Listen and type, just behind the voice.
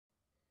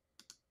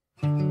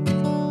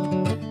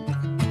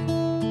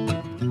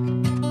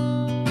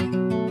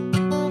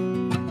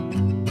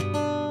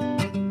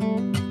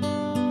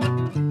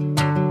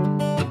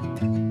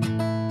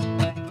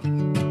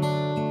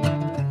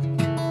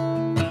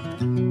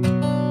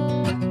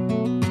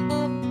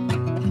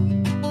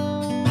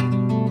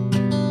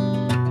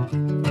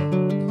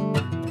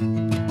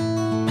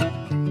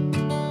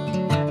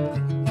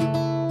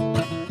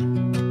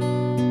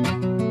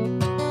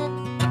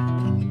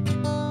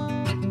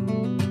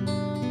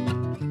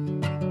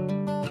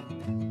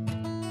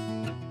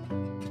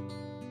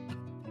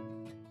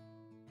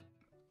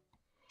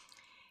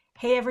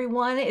Hey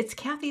everyone, it's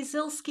Cathy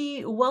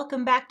Zilski.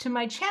 Welcome back to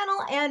my channel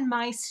and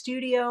my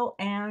studio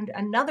and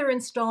another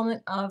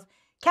installment of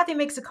Cathy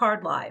Makes a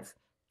Card Live.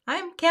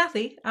 I'm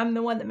Cathy. I'm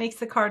the one that makes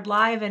the card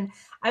live, and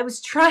I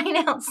was trying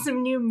out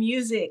some new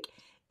music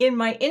in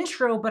my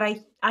intro, but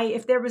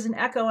if there was an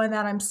echo on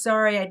that, I'm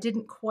sorry. I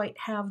didn't quite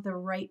have the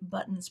right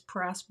buttons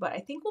pressed, but I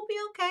think we'll be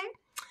okay.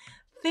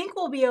 Thank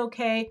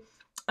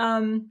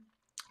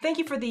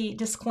you for the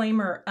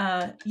disclaimer.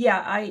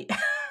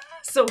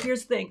 So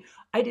here's the thing.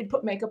 I did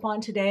put makeup on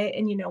today,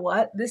 and you know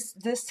what?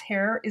 This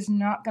hair is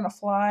not gonna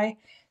fly.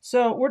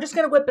 So we're just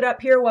gonna whip it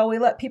up here while we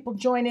let people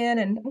join in,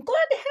 and I'm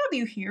glad to have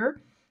you here.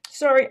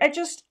 Sorry,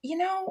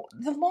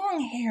 the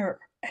long hair,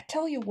 I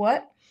tell you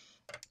what.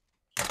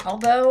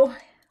 Although,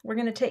 we're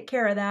gonna take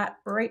care of that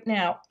right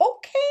now.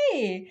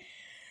 Okay.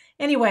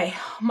 Anyway,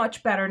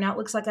 much better. Now it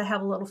looks like I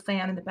have a little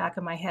fan in the back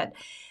of my head.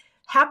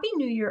 Happy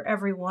New Year,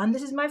 everyone.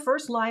 This is my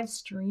first live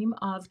stream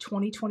of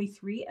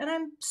 2023, and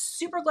I'm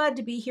super glad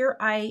to be here.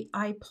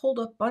 I pulled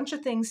a bunch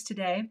of things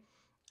today.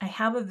 I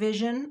have a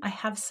vision. I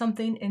have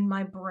something in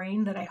my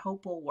brain that I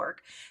hope will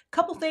work. A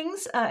couple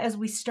things as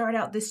we start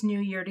out this new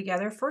year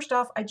together. First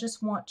off, I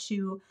just want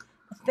to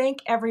thank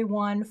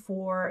everyone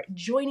for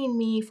joining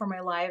me for my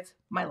live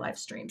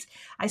streams.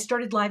 I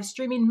started live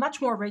streaming much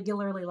more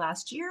regularly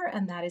last year,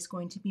 and that is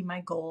going to be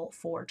my goal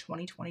for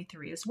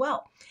 2023 as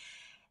well.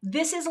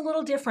 This is a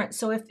little different.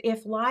 So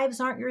if lives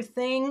aren't your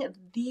thing,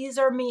 these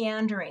are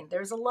meandering.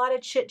 There's a lot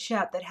of chit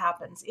chat that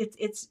happens.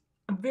 It's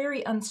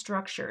very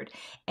unstructured.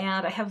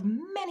 And I have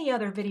many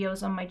other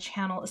videos on my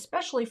channel,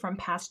 especially from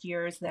past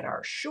years, that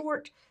are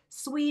short,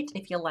 sweet.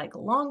 If you like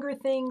longer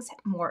things,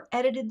 more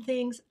edited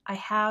things, I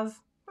have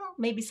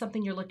maybe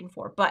something you're looking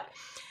for. But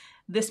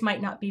this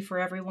might not be for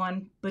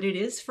everyone, but it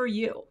is for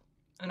you.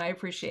 And I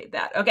appreciate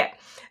that. Okay.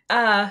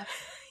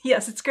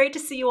 Yes, it's great to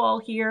see you all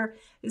here.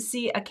 To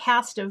see a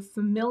cast of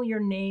familiar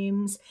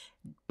names: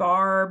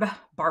 Barb,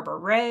 Barbara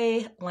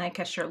Ray,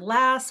 Lancashire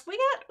Lass. We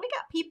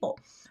got people,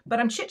 but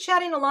I'm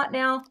chit-chatting a lot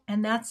now,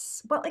 and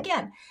that's, well,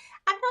 again,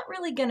 I'm not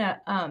really gonna,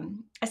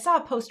 I saw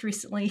a post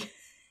recently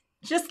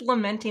just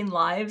lamenting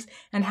lives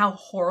and how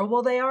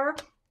horrible they are,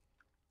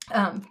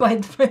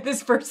 by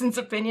this person's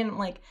opinion. I'm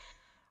like,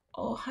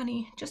 oh,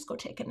 honey, just go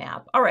take a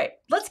nap. All right,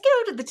 let's go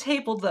to the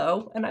table,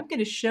 though, and I'm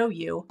gonna show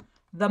you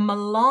the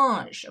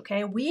melange.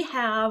 Okay, we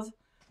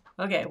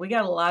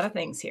got a lot of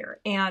things here,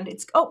 and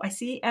it's, oh, I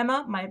see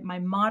Emma, my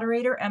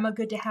moderator. Emma,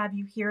 good to have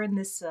you here in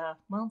this,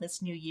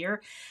 this new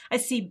year. I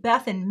see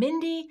Beth and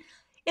Mindy.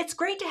 It's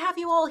great to have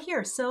you all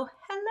here. So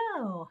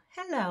hello.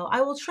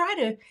 I will try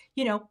to,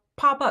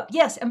 pop up.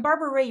 Yes, and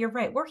Barbara Ray, you're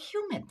right. We're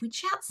human. We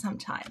chat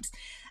sometimes.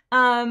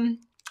 Oh,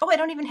 I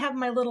don't even have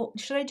my little,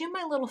 should I do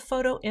my little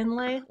photo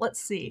inlay?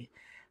 Let's see.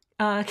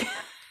 I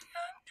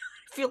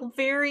feel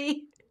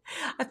very,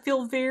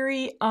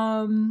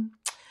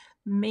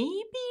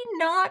 maybe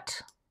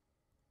not.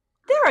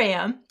 There I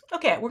am.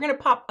 Okay, we're going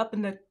to pop up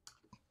in the,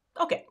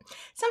 okay.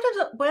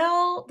 Sometimes,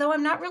 well, though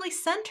I'm not really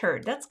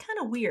centered. That's kind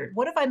of weird.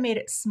 What if I made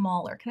it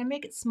smaller? Can I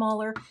make it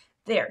smaller?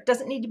 There,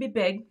 doesn't need to be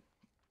big.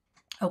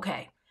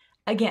 Okay,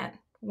 again,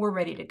 we're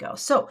ready to go.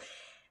 So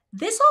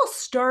this all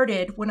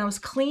started when I was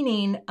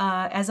cleaning,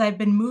 as I've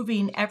been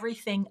moving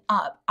everything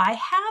up. I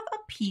have a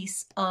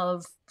piece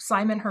of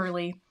Simon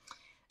Hurley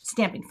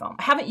stamping foam.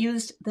 I haven't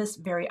used this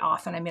very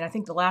often. I mean, I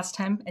think the last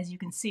time, as you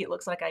can see, it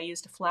looks like I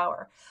used a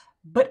flower,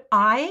 but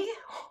I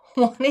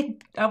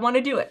want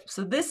to do it.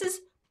 So this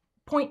is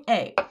point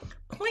A.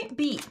 Point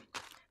B.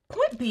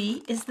 Point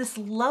B is this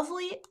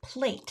lovely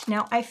plate.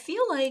 Now, I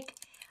feel like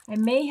I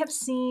may have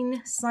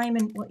seen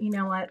Simon. Well, you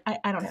know what?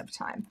 I don't have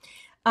time.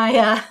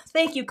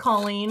 Thank you,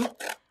 Colleen.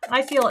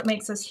 I feel it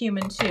makes us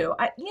human too.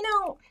 All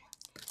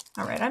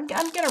right, I'm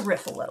gonna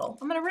riff a little.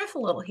 I'm gonna riff a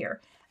little here.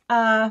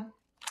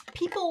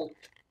 People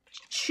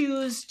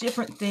choose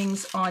different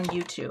things on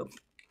YouTube.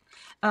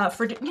 I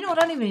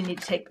don't even need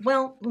to take,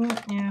 let's,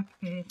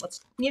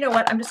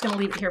 I'm just going to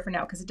leave it here for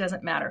now because it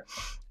doesn't matter.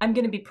 I'm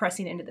going to be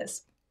pressing into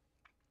this.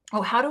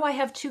 Oh, how do I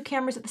have two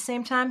cameras at the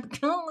same time?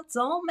 Oh, it's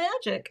all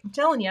magic. I'm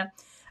telling you.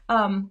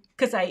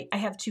 Because I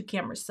have two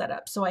cameras set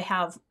up. So I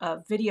have a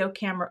video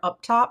camera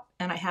up top,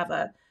 and I have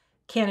a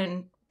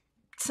Canon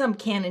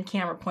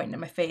camera pointing at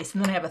my face.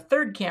 And then I have a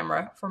third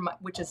camera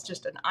which is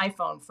just an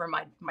iPhone for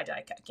my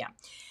die cut cam.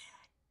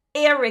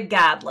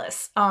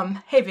 Irregardless.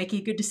 Hey Vicky,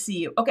 good to see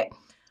you. Okay,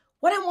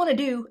 what I want to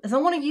do is I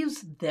want to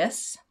use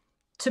this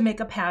to make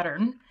a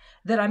pattern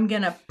that I'm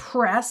gonna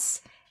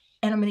press,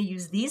 and I'm gonna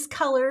use these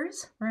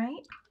colors,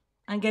 right?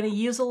 I'm gonna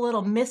use a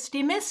little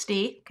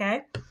misty,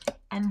 okay?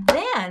 And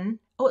then,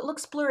 oh, it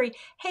looks blurry.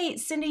 Hey,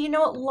 Cindy, you know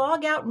what?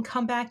 Log out and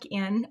come back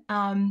in.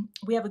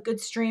 We have a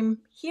good stream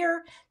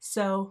here,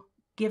 so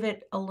give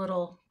it a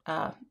little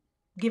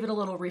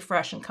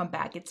refresh and come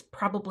back. It's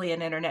probably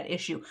an internet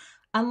issue.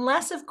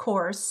 Unless, of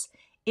course,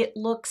 it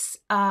looks,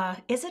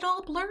 is it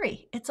all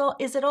blurry?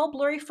 Is it all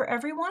blurry for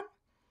everyone?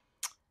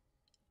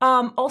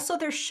 Also,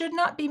 there should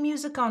not be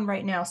music on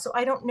right now, so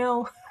I don't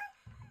know.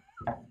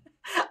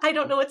 I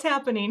don't know what's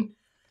happening.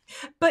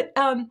 But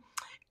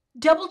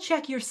double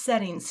check your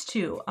settings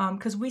too,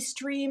 because we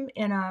stream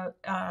in a,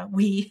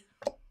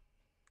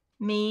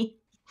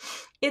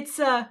 it's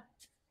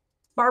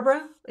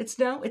Barbara, it's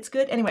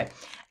good. Anyway,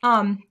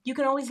 you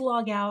can always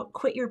log out,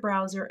 quit your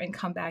browser, and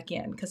come back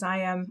in, because I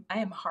am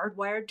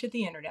hardwired to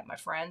the internet, my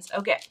friends.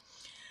 Okay,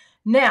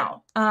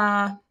 now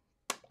I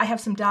have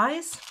some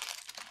dies,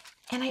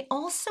 and I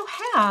also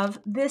have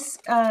this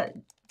die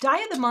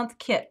of the month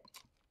kit,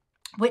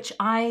 which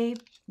I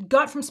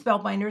got from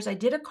Spellbinders. I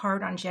did a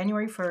card on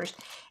January 1st,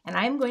 and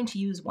I'm going to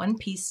use one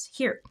piece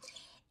here.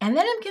 And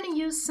then I'm going to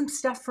use some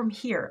stuff from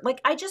here. Like,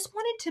 I just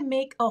wanted to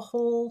make a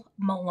whole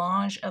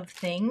melange of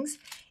things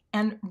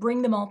and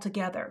bring them all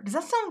together. Does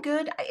that sound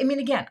good? I mean,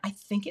 again, I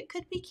think it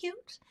could be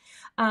cute.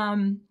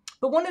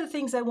 But one of the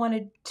things I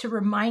wanted to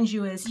remind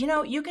you is, you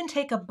know, you can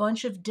take a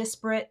bunch of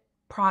disparate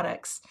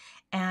products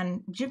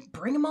and just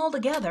bring them all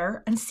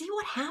together and see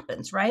what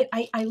happens, right?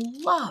 I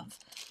love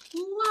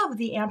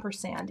the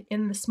ampersand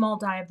in the small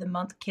die of the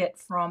month kit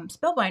from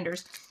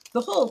Spellbinders.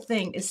 The whole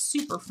thing is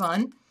super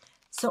fun.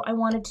 So I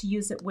wanted to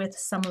use it with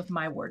some of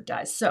my word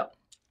dies. So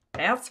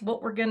that's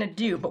what we're gonna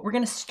do, but we're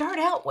gonna start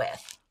out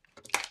with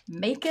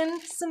making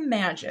some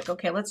magic.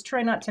 Okay, let's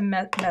try not to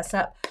mess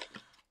up.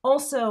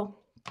 Also,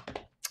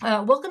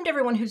 welcome to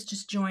everyone who's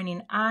just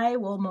joining. I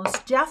will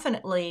most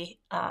definitely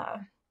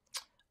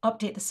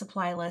update the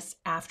supply list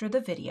after the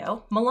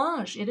video.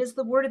 Melange, it is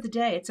the word of the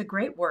day. It's a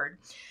great word.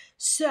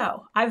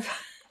 So I've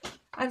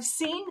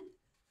seen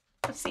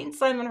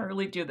Simon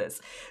Hurley do this.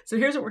 So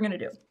here's what we're gonna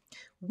do.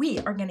 We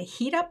are going to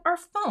heat up our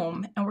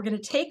foam, and we're going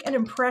to take an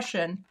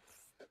impression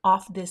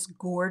off this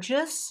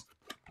gorgeous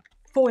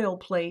foil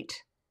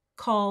plate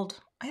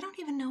called, I don't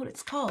even know what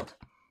it's called.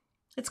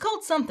 It's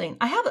called something.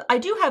 I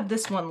do have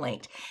this one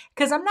linked,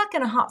 because I'm not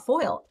going to hot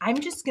foil. I'm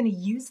just going to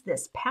use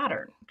this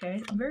pattern.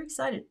 Okay, I'm very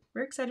excited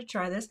to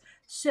try this.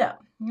 So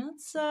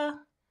let's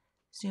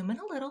zoom in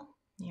a little.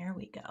 There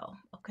we go.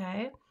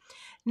 Okay.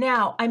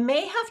 Now I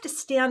may have to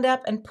stand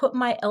up and put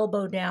my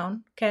elbow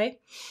down. Okay.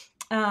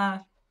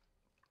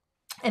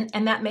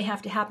 And that may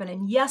have to happen.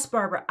 And yes,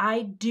 Barbara,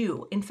 I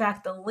do. In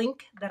fact, the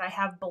link that I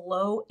have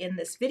below in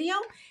this video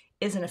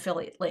is an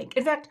affiliate link.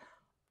 In fact,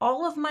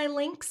 all of my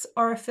links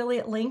are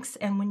affiliate links.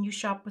 And when you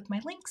shop with my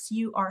links,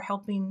 you are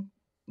helping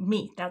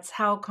me. That's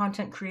how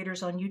content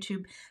creators on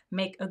YouTube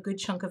make a good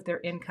chunk of their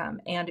income.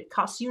 And it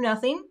costs you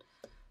nothing.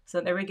 So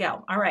there we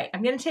go. All right,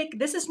 I'm going to take,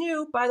 this is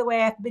new, by the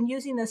way. I've been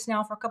using this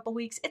now for a couple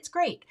weeks. It's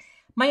great.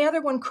 My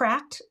other one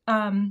cracked,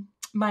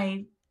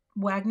 my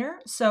Wagner.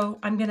 So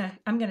I'm gonna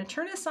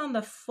turn this on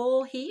the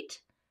full heat.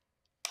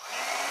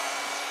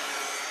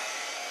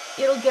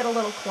 It'll get a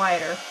little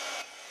quieter.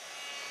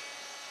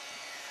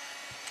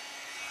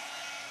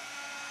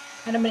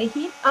 And I'm gonna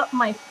heat up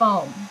my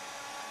foam.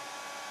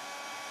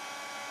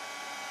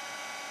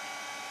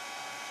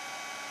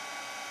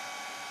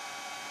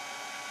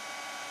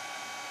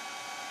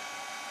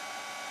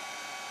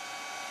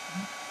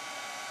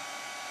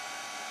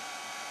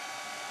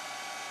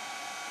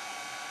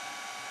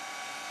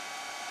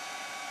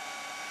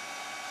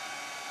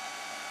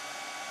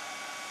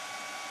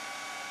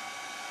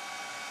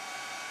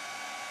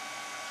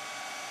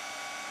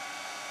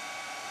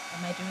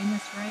 Am I doing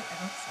this right? I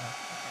hope so.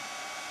 Okay.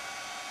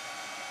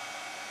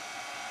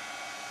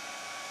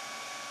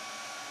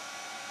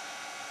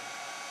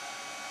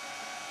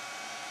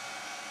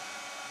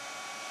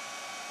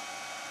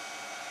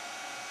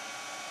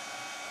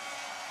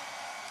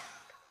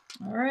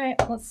 All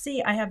right, let's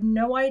see. I have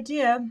no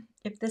idea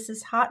if this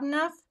is hot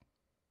enough.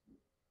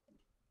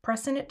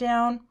 Pressing it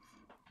down.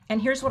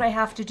 And here's what I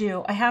have to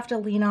do. I have to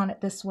lean on it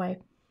this way.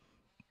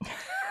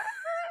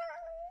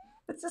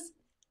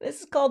 This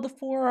is called the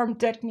forearm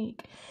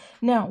technique.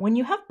 Now, when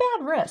you have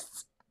bad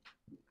wrists,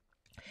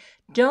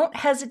 don't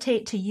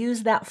hesitate to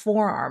use that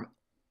forearm.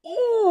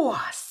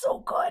 Oh, so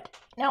good.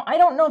 Now, I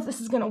don't know if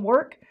this is going to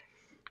work.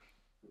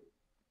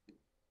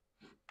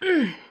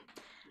 But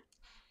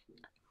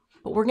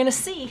we're going to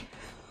see.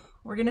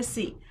 We're going to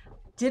see.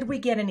 Did we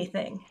get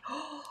anything?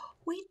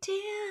 We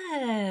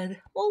did.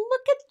 Well,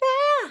 look at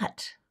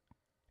that.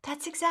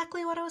 That's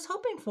exactly what I was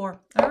hoping for.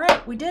 All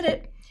right, we did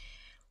it.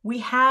 We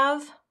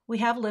have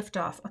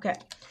liftoff. Okay, I'm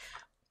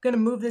gonna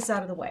move this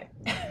out of the way.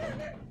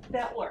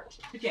 That worked.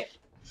 Okay.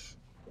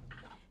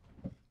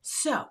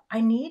 So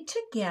I need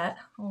to get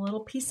a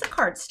little piece of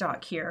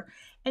cardstock here.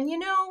 And you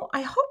know,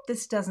 I hope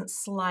this doesn't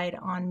slide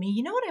on me.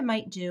 You know what I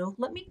might do?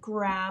 Let me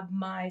grab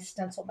my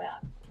stencil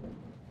mat.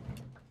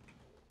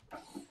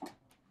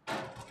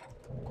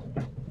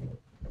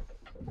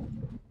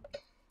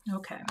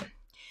 Okay.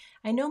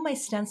 I know my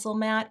stencil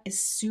mat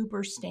is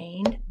super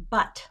stained,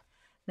 but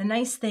the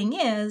nice thing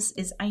is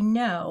I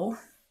know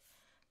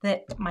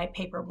that my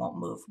paper won't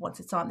move once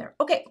it's on there.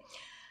 Okay,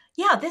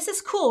 yeah, this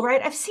is cool,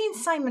 right? I've seen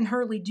Simon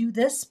Hurley do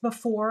this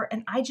before,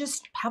 and I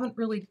just haven't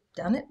really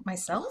done it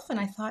myself. And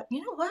I thought,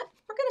 you know what?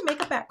 We're gonna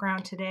make a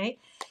background today.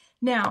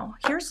 Now,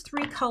 here's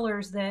 3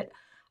 colors that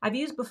I've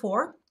used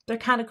before. They're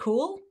kind of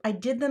cool. I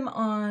did them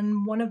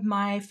on one of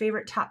my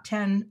favorite top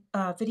 10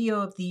 video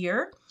of the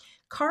year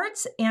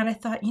cards, and I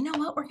thought, you know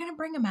what? We're gonna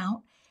bring them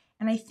out,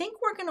 And I think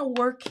we're going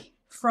to work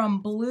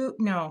from blue.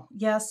 No,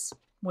 yes,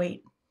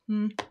 wait.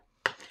 We're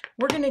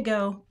going to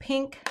go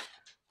pink,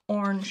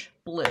 orange,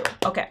 blue.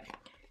 Okay,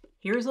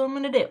 here's what I'm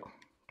going to do.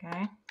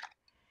 Okay.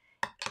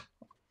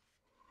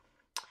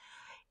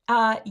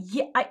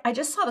 Yeah, I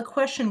just saw the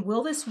question,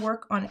 will this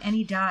work on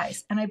any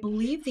dies? And I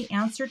believe the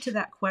answer to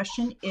that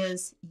question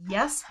is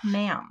yes,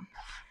 ma'am.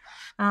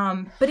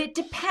 But it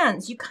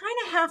depends. You kind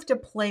of have to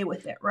play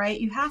with it,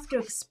 right? You have to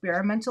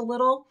experiment a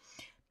little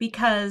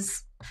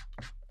because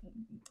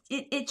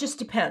it just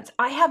depends.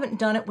 I haven't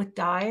done it with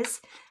dies,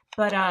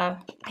 but I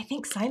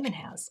think Simon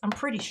has. I'm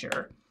pretty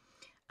sure.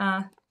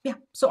 Yeah,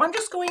 so I'm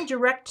just going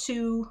direct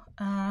to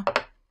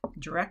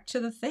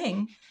the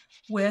thing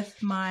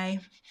with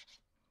my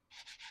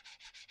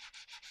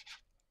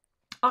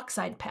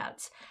Oxide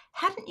pads.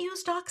 Hadn't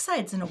used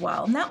Oxides in a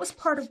while, and that was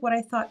part of what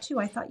I thought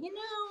too. I thought, you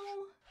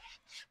know,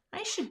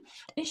 I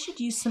should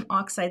use some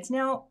Oxides.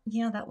 Now,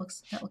 yeah, that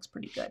looks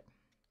pretty good.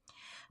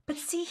 But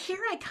see here,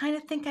 I kind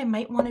of think I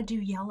might want to do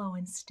yellow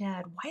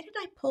instead. Why did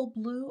I pull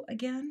blue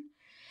again?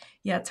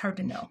 Yeah, it's hard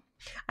to know.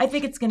 I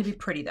think it's going to be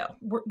pretty though.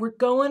 We're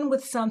going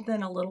with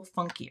something a little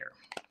funkier.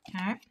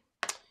 Okay.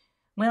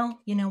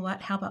 Well, you know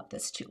what? How about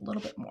this too? A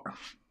little bit more.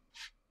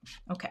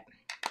 Okay.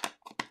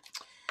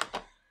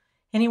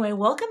 Anyway,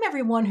 welcome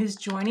everyone who's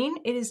joining.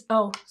 It is,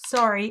 oh,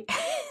 sorry.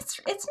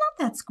 It's not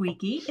that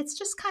squeaky. It's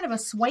just kind of a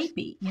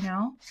swipey, you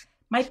know.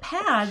 My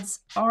pads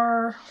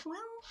are, well,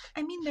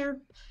 I mean,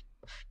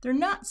 they're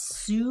not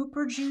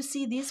super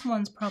juicy. These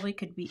ones probably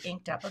could be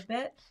inked up a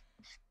bit.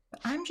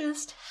 But I'm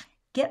just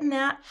getting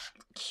that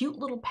cute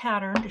little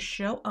pattern to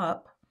show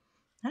up.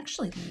 I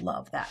actually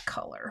love that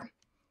color.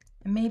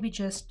 And maybe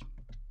just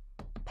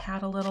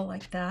pat a little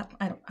like that.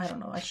 I don't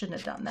know. I shouldn't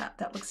have done that.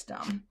 That looks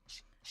dumb.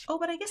 Oh,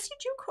 but I guess you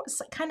do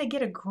kind of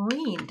get a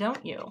green,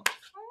 don't you?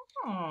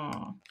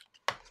 Oh.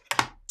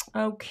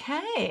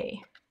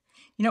 Okay.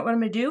 You know what I'm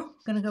going to do? I'm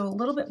going to go a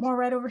little bit more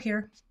right over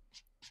here.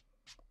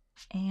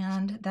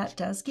 And that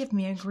does give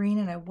me a green,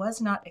 and I was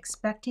not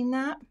expecting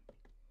that.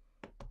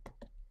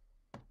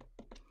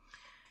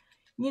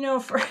 You know,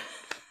 for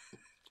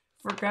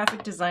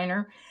graphic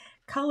designer,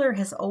 color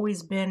has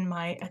always been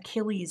my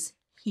Achilles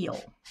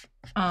heel.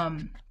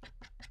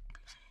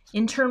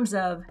 In terms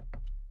of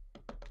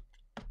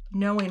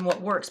knowing what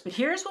works. But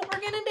here's what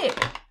we're going to do.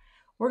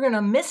 We're going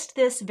to mist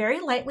this very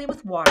lightly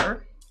with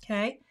water,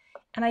 okay?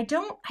 And I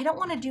don't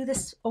want to do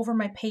this over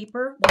my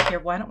paper. Well,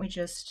 here, why don't we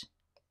just,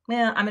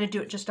 I'm going to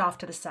do it just off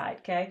to the side,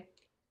 okay?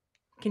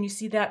 Can you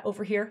see that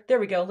over here? There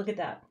we go. Look at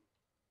that.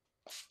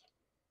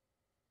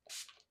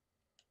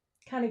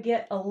 Kind of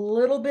get a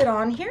little bit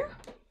on here.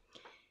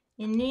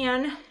 And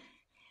then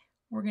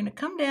we're going to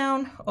come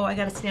down. Oh, I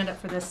got to stand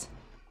up for this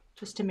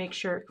just to make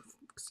sure.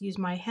 Excuse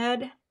my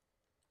head.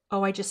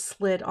 Oh, I just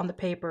slid on the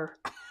paper.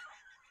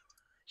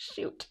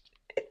 Shoot.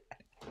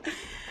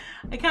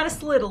 I kind of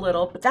slid a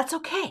little, but that's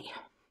okay.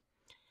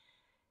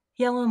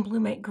 Yellow and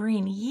blue make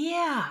green.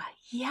 Yeah,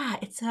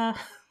 it's a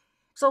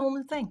whole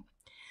new thing.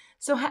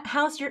 So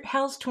how's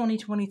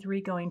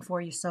 2023 going for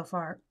you so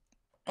far?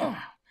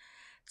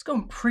 It's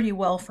going pretty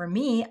well for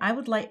me. I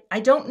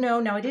don't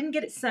know. Now, I didn't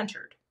get it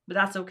centered, but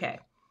that's okay.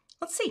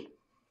 Let's see.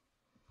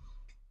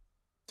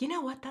 You know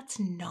what? That's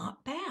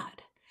not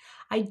bad.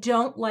 I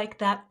don't like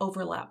that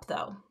overlap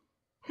though.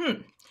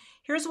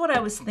 Here's what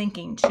I was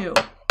thinking too.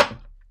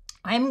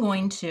 I'm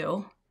going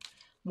to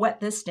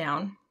wet this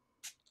down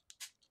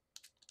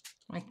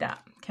like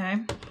that,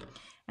 okay?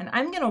 And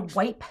I'm going to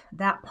wipe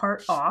that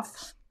part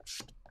off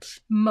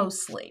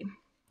mostly.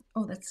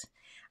 Oh,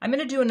 I'm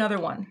going to do another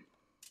one.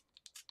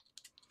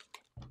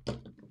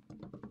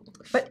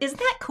 But isn't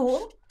that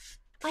cool?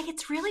 Like,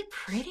 it's really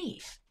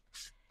pretty.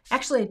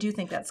 Actually, I do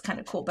think that's kind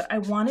of cool, but I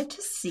wanted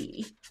to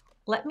see.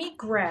 Let me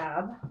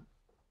grab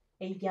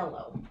a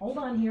yellow. Hold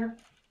on here.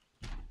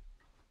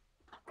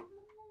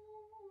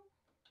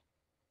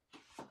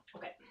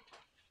 Okay.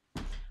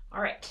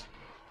 All right.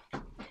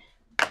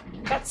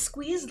 Got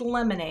squeezed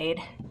lemonade.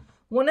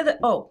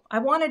 I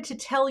wanted to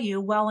tell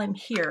you while I'm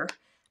here,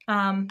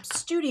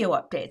 studio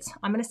updates.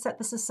 I'm going to set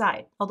this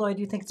aside, although I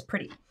do think it's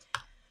pretty.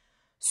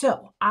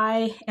 So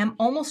I am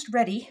almost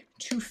ready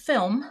to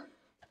film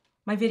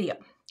my video,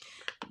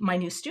 my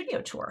new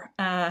studio tour.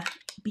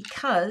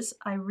 Because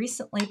I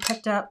recently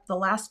picked up the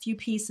last few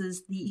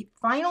pieces. The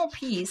final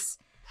piece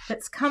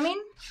that's coming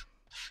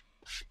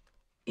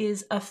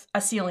is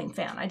a ceiling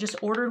fan. I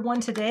just ordered one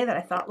today that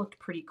I thought looked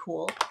pretty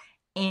cool.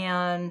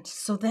 And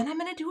so then I'm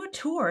going to do a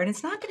tour, and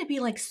it's not going to be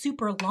like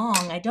super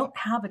long. I don't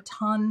have a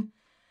ton.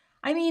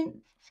 I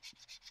mean,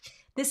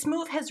 this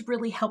move has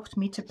really helped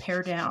me to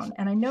pare down.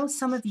 And I know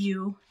some of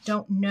you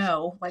don't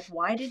know, like,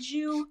 why did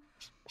you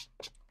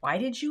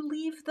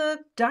leave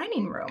the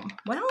dining room?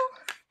 Well,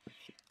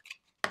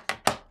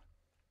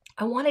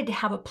 I wanted to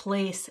have a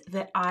place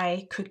that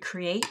I could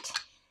create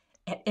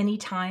at any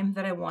time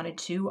that I wanted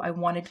to. I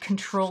wanted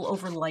control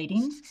over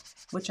lighting,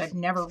 which I've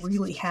never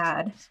really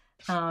had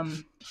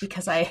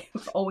because I've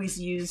always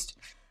used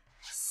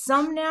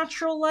some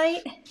natural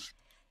light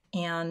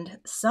and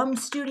some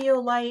studio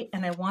light,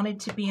 and I wanted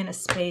to be in a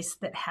space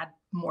that had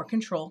more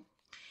control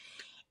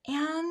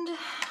And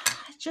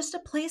just a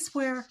place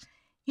where,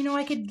 you know,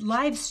 I could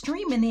live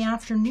stream in the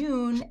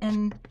afternoon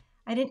and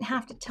I didn't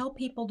have to tell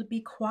people to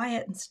be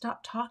quiet and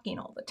stop talking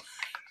all the time.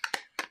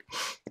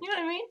 You know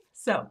what I mean?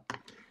 So,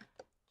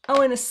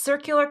 oh, in a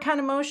circular kind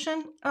of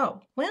motion?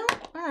 Oh, well,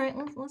 all right,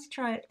 let's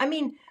try it. I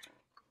mean,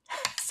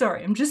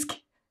 sorry, I'm just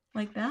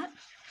like that.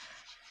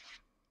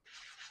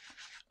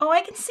 Oh,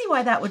 I can see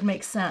why that would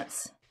make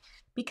sense.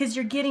 Because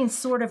you're getting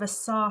sort of a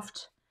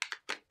soft,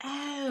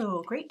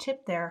 oh, great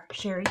tip there,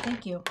 Sherry,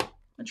 thank you.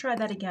 I'll try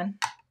that again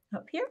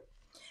up here.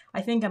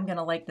 I think I'm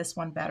gonna like this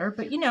one better,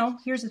 but you know,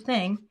 here's the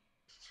thing.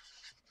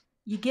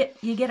 You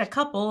get a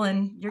couple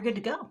and you're good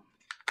to go.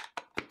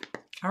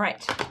 All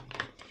right.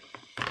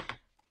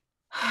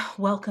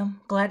 Welcome,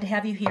 glad to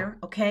have you here.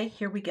 Okay,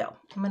 here we go.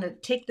 I'm gonna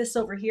take this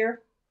over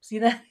here. See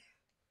that?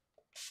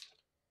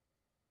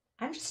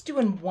 I'm just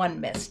doing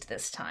one mist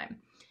this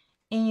time.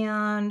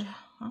 And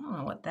I don't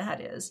know what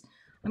that is.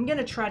 I'm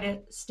gonna try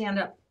to stand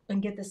up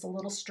and get this a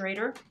little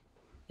straighter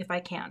if I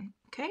can,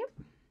 okay?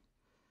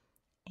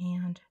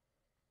 And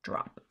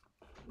drop,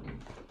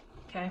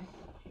 okay?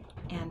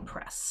 And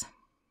press.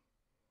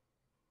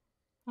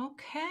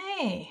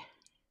 Okay.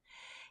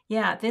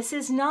 Yeah, this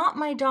is not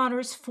my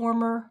daughter's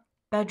former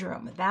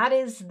bedroom. That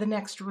is the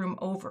next room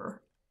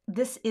over.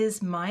 This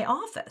is my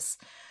office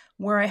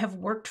where I have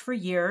worked for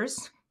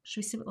years. Should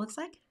we see what it looks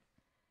like?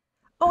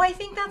 Oh, I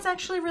think that's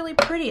actually really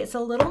pretty. It's a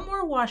little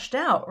more washed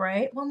out,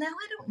 right? Well, now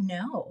I don't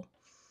know.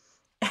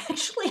 I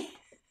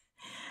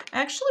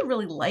actually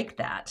really like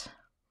that.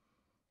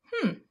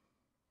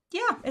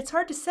 Yeah, it's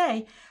hard to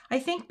say. I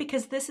think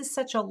because this is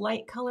such a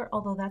light color,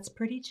 although that's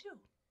pretty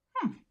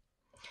too.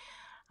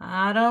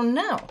 I don't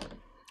know.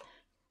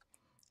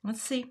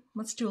 Let's see.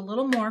 Let's do a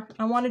little more.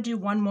 I want to do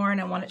one more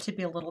and I want it to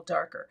be a little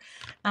darker.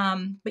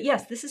 But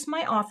yes, this is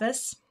my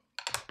office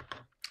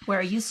where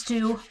I used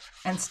to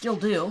and still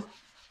do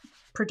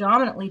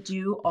predominantly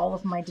do all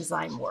of my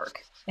design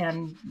work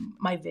and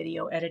my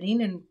video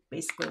editing, and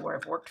basically where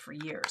I've worked for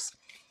years.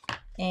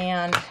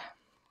 And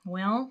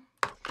well,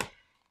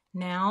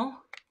 now,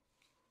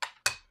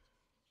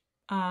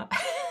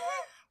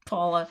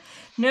 Paula,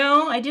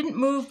 no, I didn't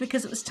move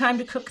because it was time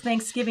to cook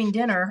Thanksgiving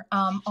dinner.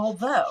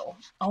 Although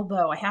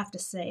I have to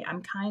say,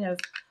 I'm kind of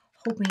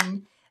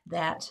hoping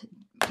that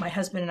my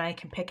husband and I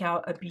can pick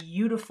out a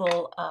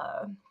beautiful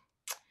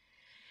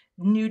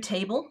new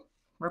table,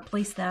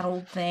 replace that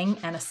old thing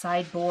and a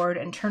sideboard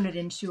and turn it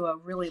into a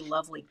really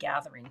lovely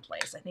gathering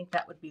place. I think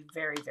that would be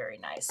very, very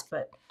nice,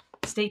 but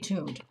stay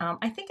tuned.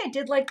 I think I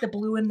did like the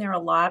blue in there a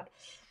lot.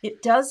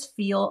 It does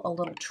feel a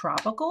little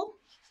tropical.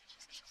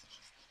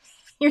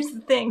 Here's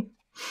the thing.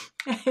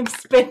 I'm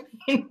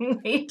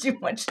spending way too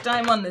much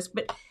time on this,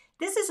 but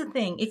this is the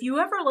thing. If you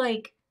ever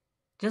like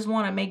just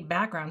want to make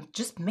backgrounds,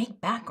 just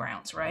make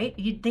backgrounds, right?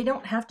 They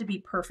don't have to be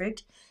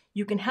perfect.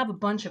 You can have a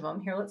bunch of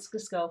them. Here, let's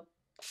just go.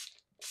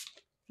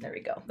 There we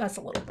go. That's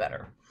a little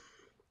better.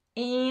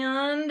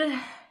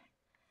 And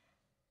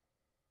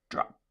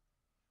drop.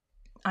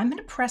 I'm going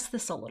to press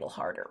this a little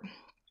harder.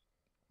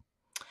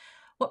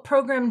 What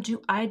program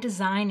do I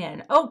design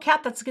in? Oh,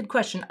 Kat, that's a good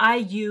question. I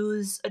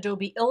use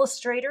Adobe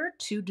Illustrator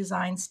to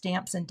design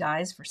stamps and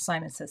dies for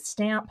Simon Says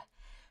Stamp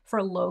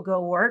for logo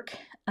work.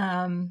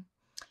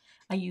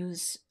 I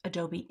use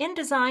Adobe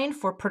InDesign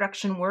for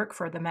production work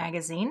for the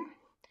magazine.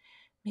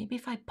 Maybe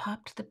if I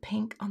popped the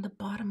pink on the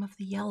bottom of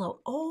the yellow.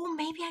 Oh,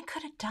 maybe I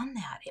could have done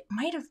that. It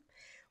might have.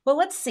 Well,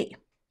 let's see.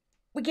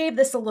 We gave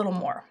this a little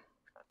more.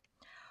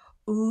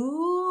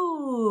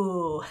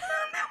 Ooh,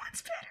 that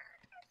one's better.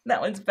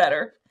 That one's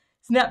better.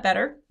 Isn't that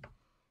better?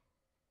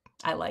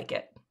 I like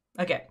it.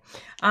 Okay.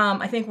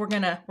 I think we're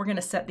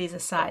gonna set these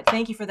aside.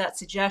 Thank you for that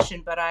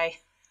suggestion, but I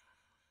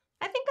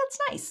think that's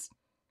nice,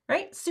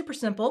 right? Super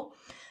simple.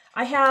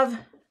 I have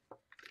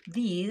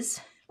these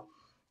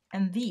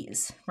and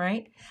these,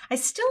 right? I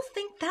still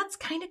think that's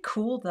kind of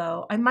cool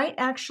though. I might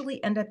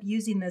actually end up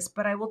using this,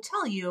 but I will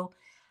tell you,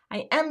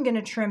 I am going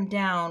to trim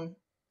down.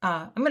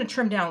 I'm going to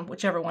trim down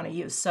whichever one I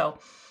use. So,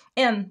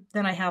 and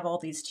then I have all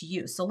these to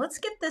use. So let's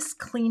get this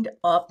cleaned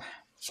up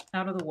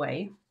out of the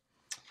way.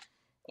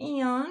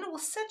 And we'll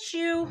set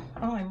you,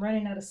 oh, I'm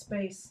running out of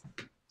space,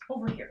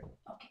 over here.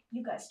 Okay,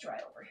 you guys dry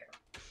over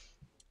here.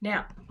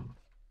 Now,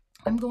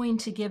 I'm going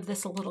to give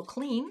this a little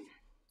clean.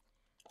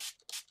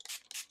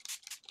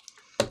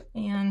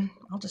 And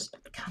I'll just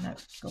kind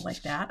of go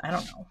like that. I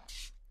don't know.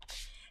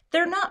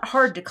 They're not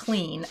hard to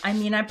clean. I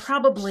mean, I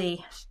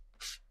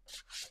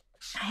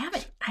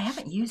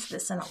haven't used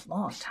this in a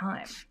long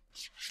time.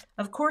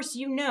 Of course,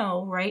 you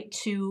know, right,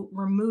 to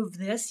remove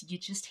this, you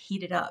just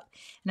heat it up.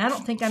 And I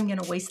don't think I'm going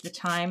to waste the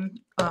time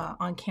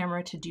on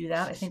camera to do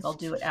that. I think I'll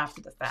do it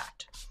after the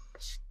fact.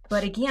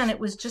 But again, it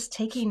was just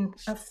taking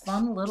a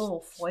fun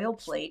little foil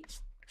plate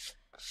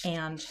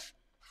and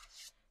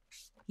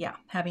yeah,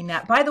 having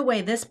that. By the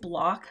way, this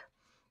block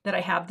that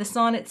I have this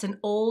on, it's an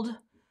old,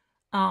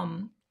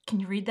 can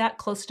you read that?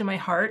 Close to my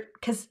heart.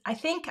 Because I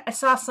think I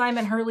saw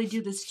Simon Hurley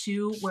do this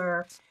too,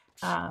 where,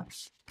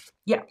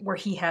 where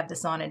he had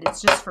this on it.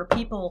 It's just for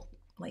people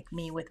like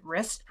me with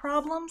wrist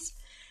problems.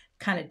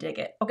 Kind of dig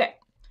it. Okay.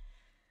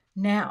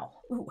 Now,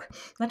 ooh,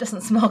 that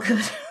doesn't smell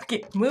good.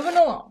 Okay, moving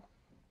along.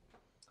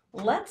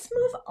 Let's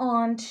move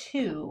on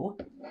to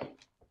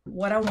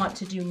what I want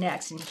to do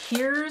next. And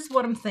here's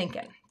what I'm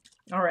thinking.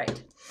 All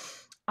right,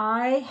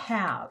 I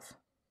have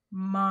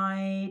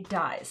my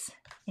dies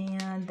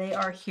and they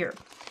are here.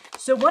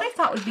 So what I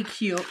thought would be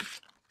cute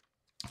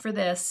for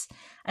this,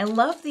 I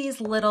love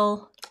these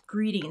little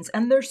greetings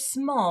and they're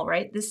small,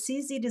 right? The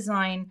CZ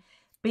Design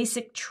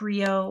Basic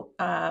Trio,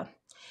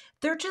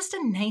 they're just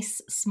a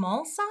nice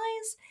small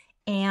size.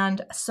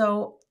 And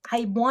so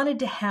I wanted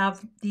to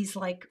have these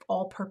like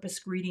all-purpose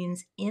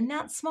greetings in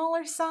that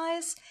smaller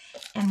size.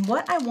 And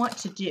what I want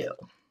to do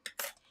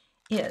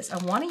is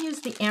I want to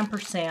use the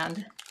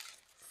ampersand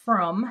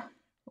from,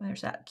 well,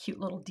 there's that cute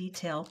little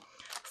detail,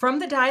 from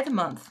the die of the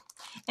month.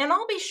 And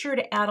I'll be sure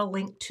to add a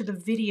link to the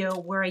video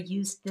where I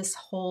used this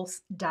whole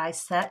die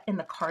set in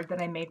the card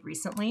that I made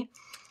recently.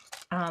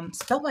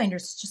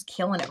 Spellbinder's just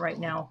killing it right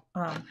now.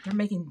 They're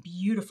making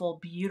beautiful,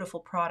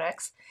 beautiful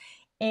products.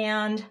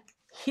 And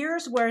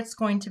here's where it's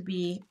going to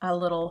be a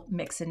little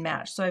mix and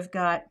match. So I've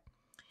got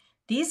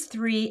these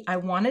three. I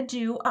want to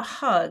do a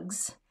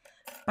hugs,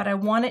 but I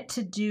want it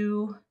to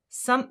do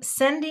some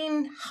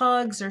sending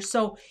hugs or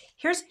so.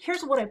 Here's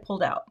what I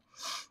pulled out.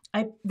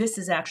 This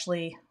is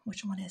actually,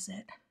 which one is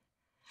it?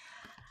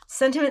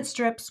 Sentiment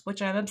strips,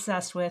 which I'm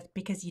obsessed with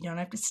because you don't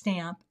have to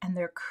stamp and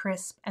they're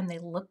crisp and they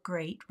look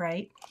great,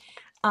 right?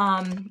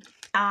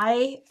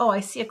 I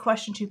see a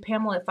question too,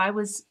 Pamela. If I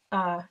was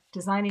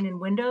designing in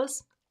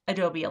Windows,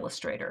 Adobe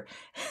Illustrator.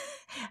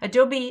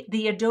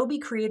 The Adobe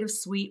Creative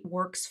Suite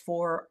works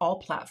for all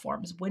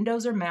platforms.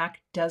 Windows or Mac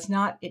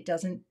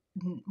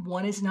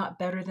one is not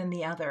better than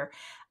the other.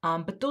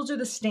 But those are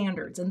the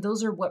standards and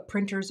those are what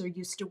printers are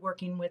used to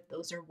working with.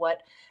 Those are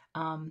what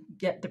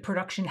the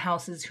production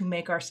houses who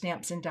make our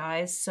stamps and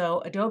dies.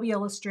 So Adobe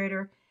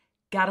Illustrator,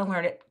 gotta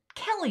learn it.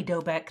 Kelly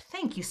Dobeck,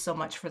 thank you so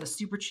much for the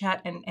super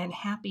chat and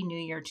Happy New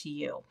Year to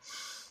you.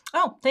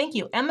 Oh, thank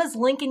you. Emma's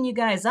linking you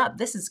guys up.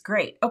 This is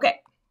great. Okay,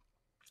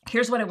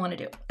 here's what I want to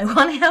do. I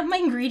want to have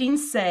my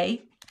greetings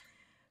say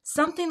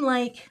something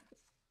like,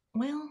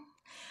 well,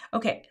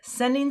 okay,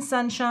 sending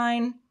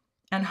sunshine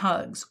and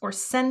hugs, or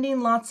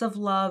sending lots of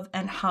love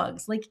and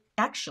hugs. Like,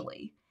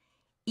 actually,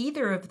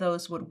 either of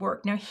those would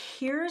work. Now,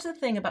 here's the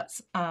thing about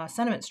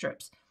sentiment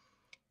strips.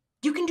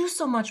 You can do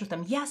so much with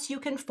them. Yes, you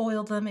can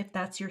foil them if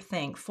that's your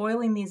thing.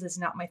 Foiling these is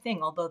not my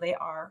thing, although they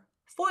are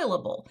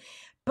foilable.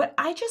 But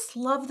I just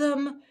love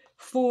them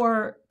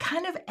for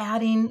kind of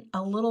adding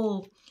a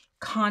little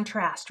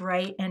contrast,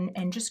 right?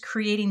 And just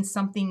creating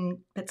something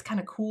that's kind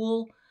of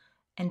cool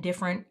and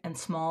different and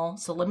small.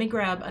 So let me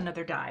grab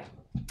another die.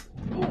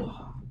 Ooh.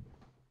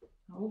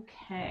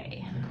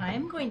 Okay,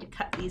 I'm going to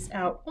cut these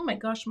out. Oh my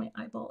gosh, my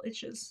eyeball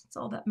itches. It's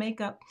all that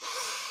makeup.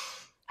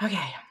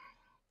 Okay.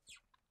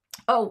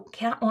 Oh,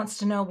 Kat wants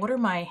to know, what are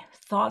my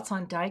thoughts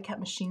on die cut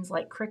machines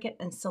like Cricut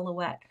and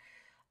Silhouette?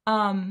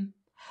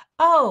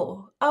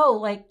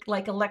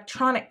 Like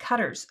electronic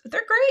cutters.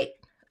 They're great.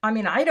 I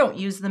mean, I don't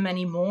use them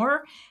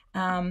anymore.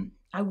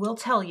 I will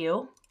tell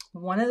you,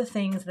 one of the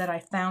things that I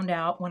found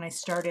out when I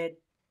started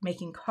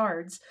making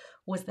cards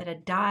was that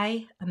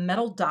a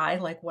metal die,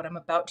 like what I'm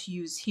about to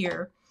use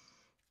here,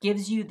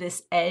 gives you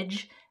this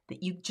edge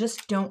that you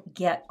just don't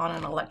get on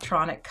an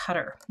electronic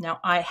cutter. Now,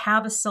 I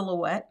have a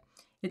Silhouette.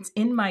 It's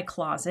in my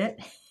closet.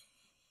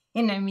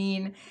 And I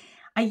mean,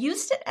 I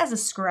used it as a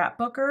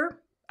scrapbooker.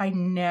 I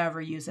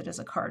never use it as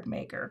a card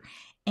maker.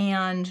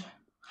 And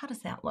how does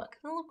that look?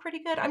 That look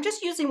pretty good. I'm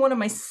just using one of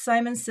my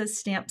Simon Says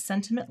stamp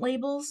sentiment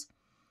labels.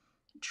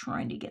 I'm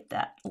trying to get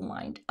that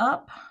lined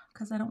up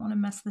because I don't want to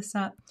mess this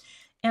up.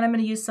 And I'm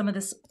going to use some of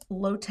this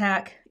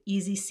low-tack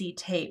Easy C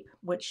tape,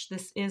 which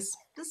this is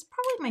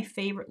probably my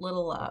favorite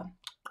little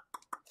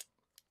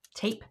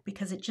tape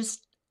because it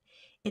just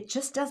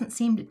doesn't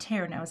seem to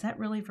tear. Now, is that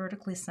really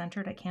vertically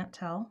centered? I can't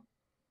tell.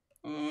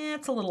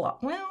 It's a little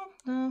off. Well,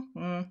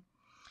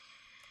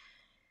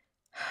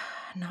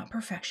 not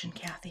perfection,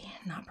 Kathy.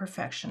 Not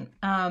perfection.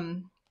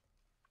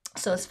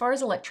 So as far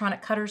as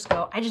electronic cutters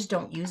go, I just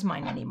don't use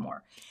mine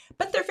anymore.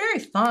 But they're very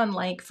fun.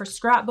 Like for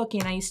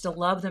scrapbooking, I used to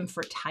love them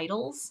for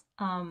titles.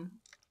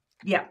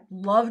 Yeah,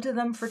 loved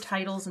them for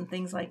titles and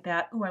things like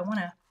that. Oh, I want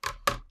to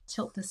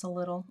tilt this a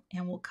little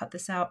and we'll cut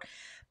this out.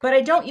 But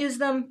I don't use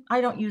them. I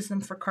don't use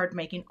them for card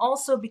making.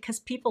 Also because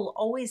people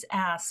always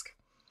ask,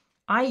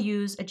 I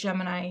use a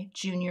Gemini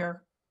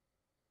Junior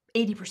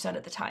 80%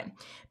 of the time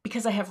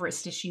because I have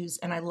wrist issues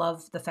and I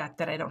love the fact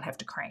that I don't have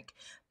to crank.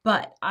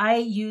 But I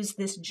use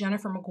this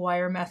Jennifer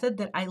McGuire method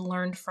that I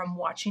learned from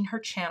watching her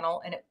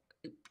channel, and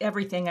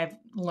everything I've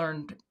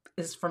learned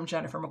is from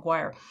Jennifer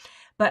McGuire.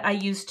 But I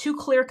use 2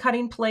 clear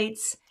cutting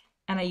plates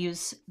and I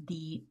use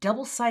the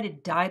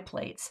double-sided die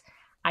plates.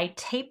 I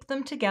tape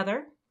them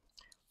together.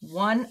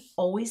 One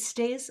always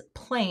stays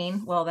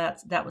plain. Well,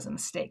 that was a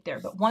mistake there,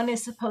 but one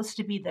is supposed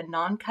to be the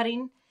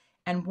non-cutting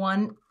and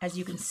one, as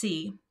you can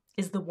see,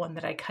 is the one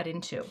that I cut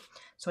into.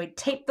 So I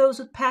tape those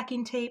with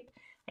packing tape.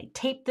 I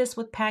tape this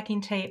with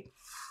packing tape,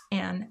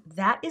 and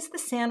that is the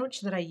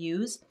sandwich that I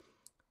use.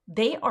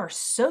 They are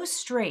so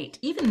straight.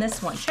 Even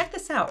this one, check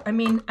this out. I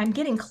mean, I'm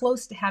getting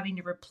close to having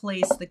to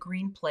replace the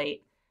green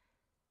plate.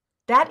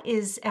 That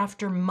is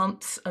after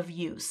months of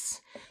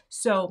use.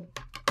 So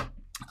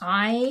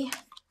I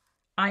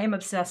am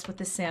obsessed with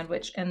this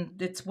sandwich, and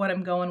it's what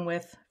I'm going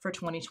with for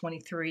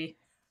 2023,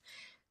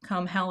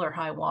 come hell or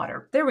high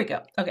water. There we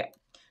go. Okay,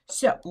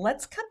 so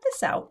let's cut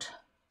this out.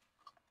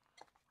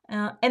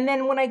 And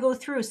then when I go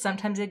through,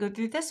 sometimes I go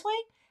through this way,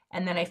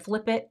 and then I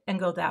flip it and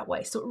go that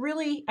way. So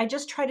really, I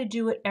just try to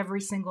do it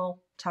every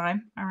single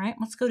time. All right,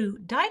 let's go to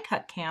die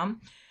cut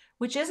cam,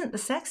 which isn't the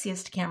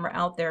sexiest camera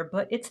out there,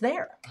 but it's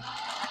there.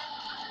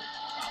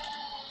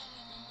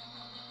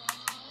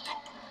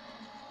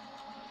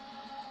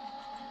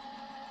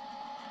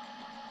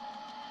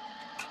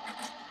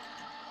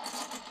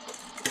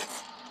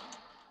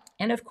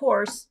 And of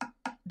course,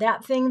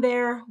 that thing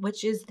there,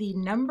 which is the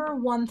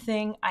 #1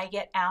 thing I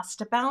get asked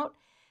about,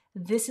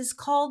 this is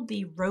called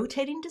the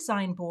rotating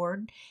design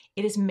board.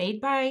 It is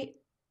made by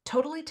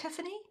Totally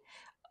Tiffany,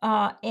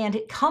 and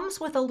it comes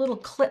with a little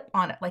clip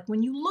on it. Like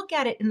when you look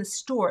at it in the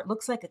store, it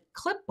looks like a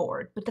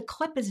clipboard, but the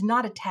clip is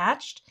not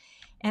attached.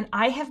 And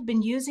I have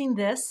been using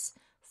this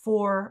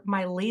for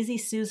my Lazy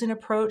Susan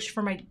approach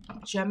for my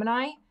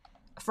Gemini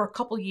for a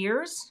couple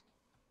years.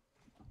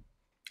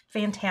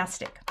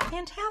 Fantastic,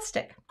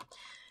 fantastic.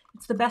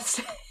 It's the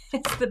best,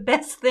 it's the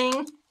best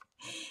thing.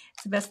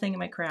 It's the best thing in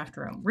my craft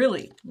room.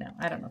 Really, no,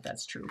 I don't know if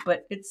that's true,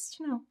 but it's,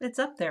 you know, it's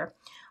up there.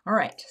 All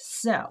right,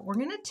 so we're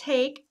gonna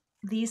take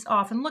these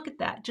off and look at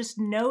that. Just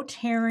no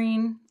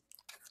tearing.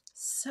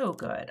 So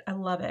good, I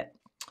love it.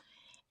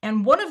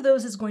 And one of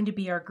those is going to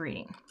be our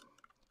greeting,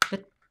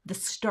 the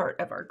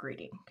start of our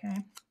greeting,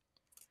 okay?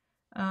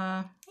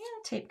 Yeah,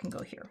 tape can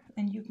go here,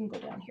 and you can go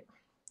down here.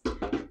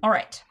 All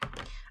right,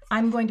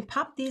 I'm going to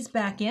pop these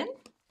back in.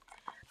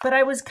 But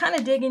I was kind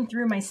of digging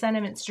through my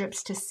sentiment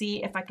strips to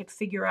see if I could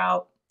figure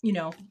out, you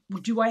know,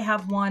 do I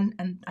have one?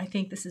 And I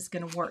think this is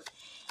going to work.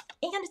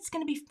 And it's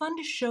going to be fun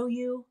to show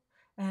you,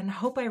 and I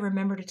hope I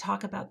remember to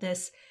talk about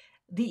this,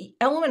 the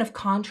element of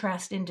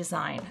contrast in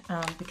design,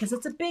 because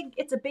it's a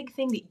big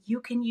thing that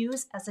you can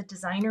use as a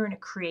designer and a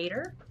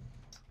creator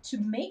to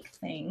make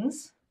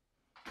things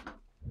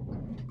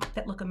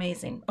that look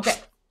amazing. Okay,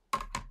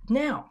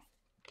 now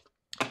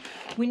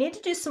we need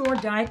to do some more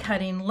die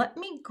cutting. Let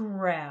me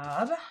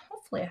grab,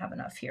 hopefully I have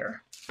enough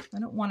here. I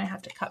don't want to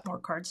have to cut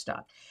more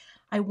cardstock.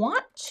 I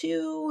want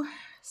to,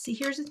 see,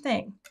 here's the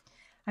thing.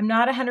 I'm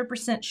not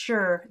 100%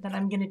 sure that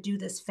I'm going to do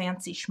this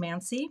fancy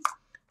schmancy.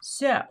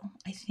 So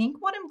I think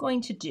what I'm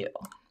going to do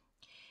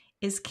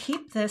is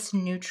keep this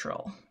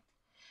neutral.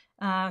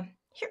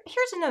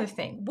 Here's another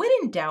thing. When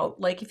in doubt,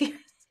 like if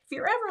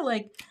you're ever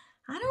like,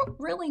 I don't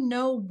really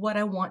know what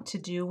I want to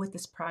do with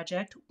this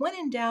project, when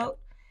in doubt,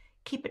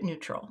 keep it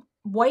neutral.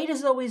 White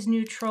is always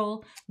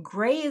neutral.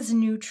 Gray is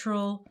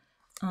neutral.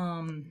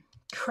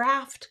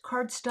 Craft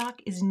cardstock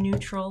is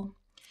neutral.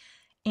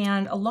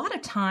 And a lot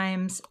of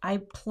times I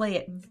play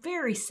it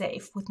very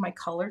safe with my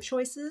color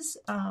choices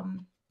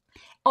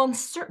on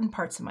certain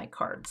parts of my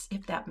cards,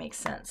 if that makes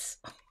sense.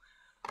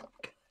 Oh,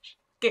 gosh.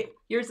 Okay,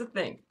 here's the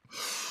thing.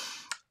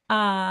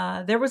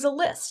 There was a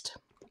list.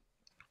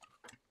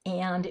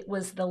 And it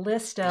was the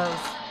list of...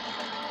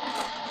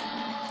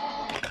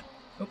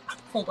 Oh,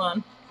 hold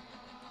on.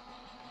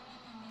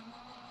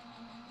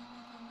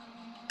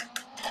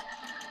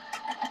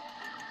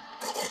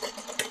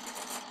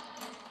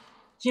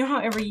 Do you know how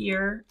every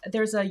year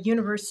there's a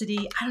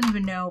university, I don't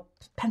even know,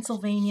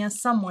 Pennsylvania,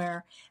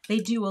 somewhere, they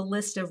do a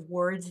list of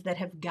words that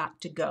have got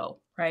to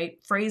go, right?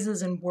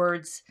 Phrases and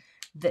words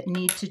that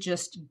need to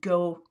just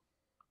go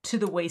to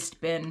the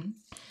waste bin,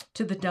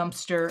 to the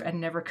dumpster,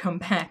 and never come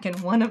back. And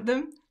one of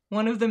them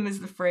is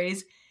the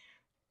phrase,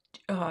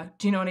 do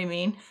you know what I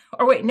mean?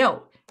 Or wait,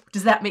 no,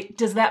 does that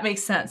make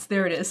sense?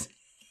 There it is.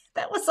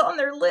 That was on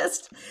their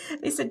list.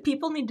 They said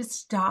people need to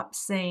stop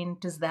saying,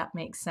 does that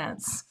make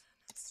sense?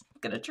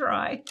 Gonna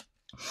try,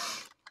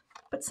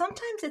 but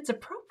sometimes it's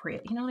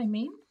appropriate, you know what I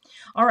mean?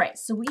 All right,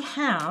 so we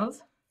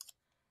have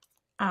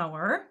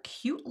our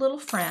cute little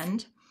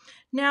friend.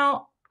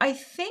 Now I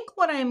think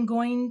what I'm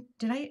going,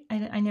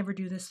 I never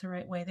do this the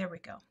right way. There we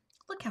go.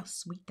 Look how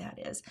sweet that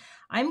is.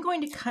 I'm going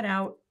to cut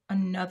out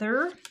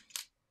another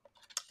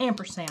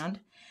ampersand.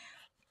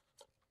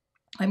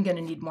 I'm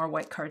gonna need more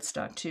white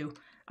cardstock too.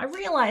 I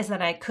realize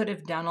that I could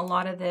have done a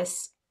lot of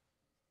this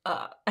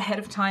ahead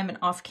of time and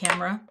off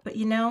camera, but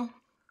you know,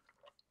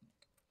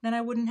 then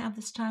I wouldn't have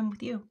this time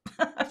with you.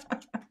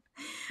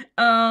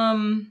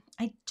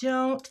 I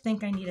don't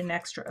think I need an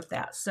extra of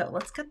that. So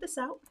let's cut this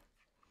out.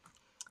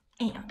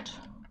 And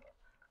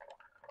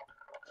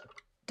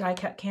die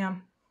cut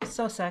cam.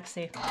 So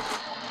sexy.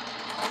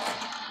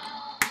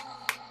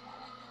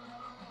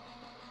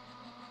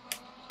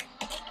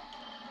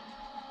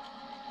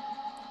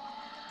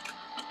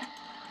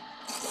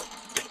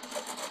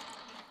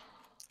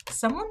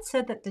 Someone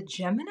said that the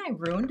Gemini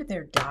ruined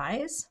their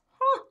dies.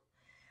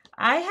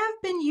 I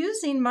have been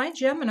using my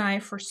Gemini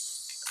for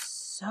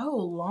so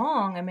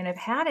long. I mean, I've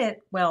had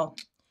it, well,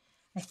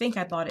 I think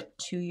I bought it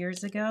 2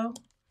 years ago.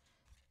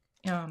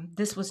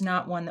 This was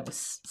not one that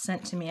was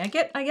sent to me. I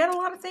get a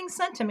lot of things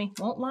sent to me,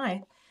 won't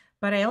lie,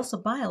 but I also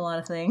buy a lot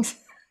of things.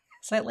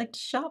 So I like to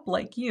shop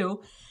like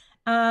you.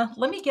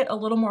 Let me get a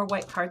little more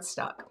white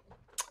cardstock.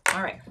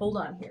 All right, hold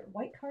on here.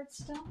 White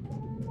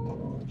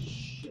cardstock?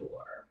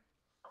 Sure.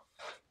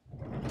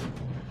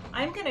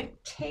 I'm gonna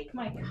take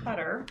my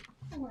cutter.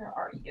 Where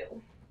are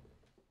you?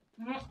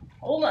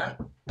 Hold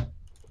on.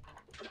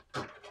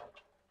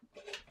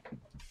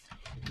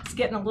 It's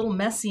getting a little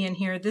messy in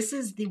here. This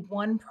is the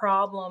one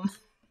problem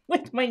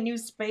with my new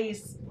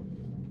space,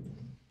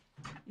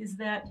 is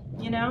that,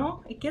 you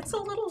know, it gets a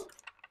little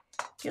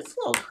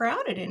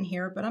crowded in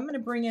here, but I'm going to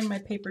bring in my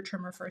paper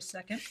trimmer for a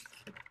second.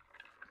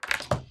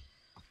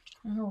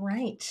 All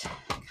right,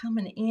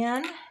 coming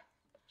in.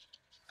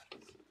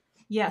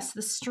 Yes,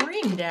 the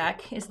Stream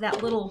Deck is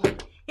that little,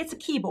 it's a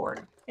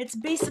keyboard. It's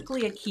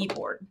basically a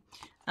keyboard.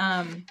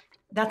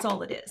 That's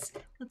all it is.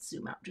 Let's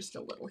zoom out just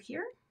a little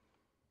here.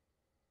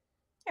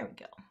 There we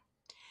go.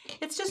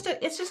 It's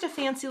just a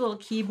fancy little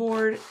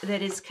keyboard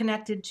that is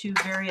connected to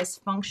various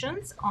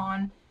functions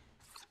on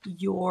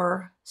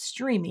your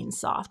streaming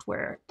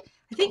software.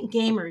 I think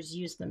gamers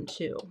use them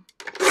too.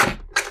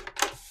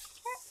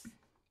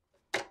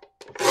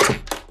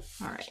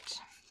 All right.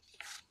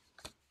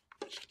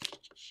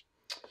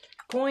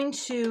 Going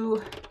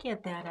to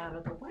get that out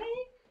of the way.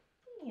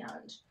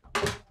 And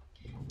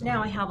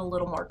now I have a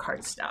little more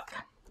cardstock.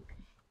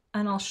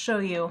 And I'll show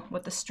you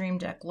what the Stream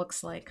Deck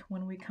looks like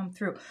when we come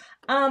through.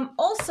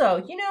 Also,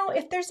 you know,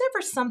 if there's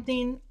ever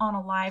something on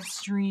a live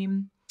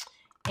stream,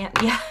 and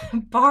yeah,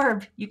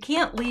 Barb, you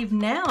can't leave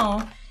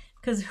now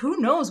because who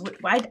knows what,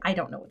 I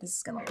don't know what this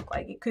is going to look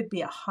like. It could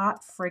be a hot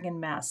friggin'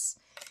 mess.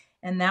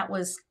 And that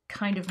was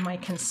kind of my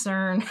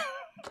concern,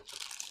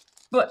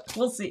 but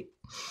we'll see.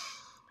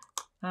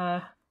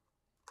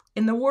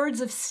 In the words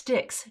of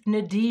Styx,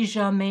 ne dis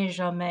jamais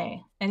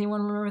jamais.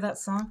 Anyone remember that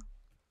song?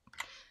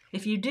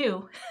 If you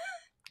do,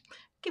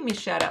 give me a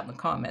shout out in the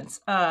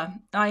comments. I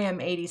am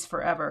 80s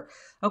forever.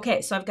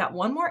 Okay, so I've got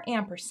one more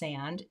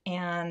ampersand,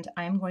 and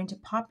I'm going to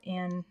pop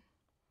in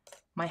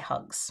my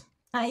hugs.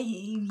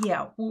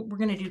 Yeah, we're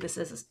going to do this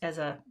as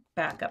a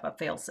backup, a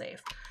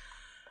fail-safe.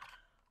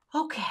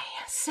 Okay,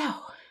 so,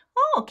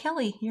 oh,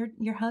 Kelly,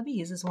 your hubby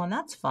uses one.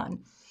 That's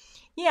fun.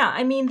 Yeah,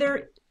 I mean,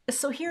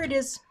 so here it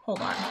is.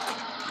 Hold on.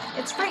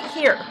 It's right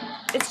here.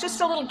 It's just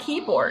a little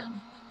keyboard.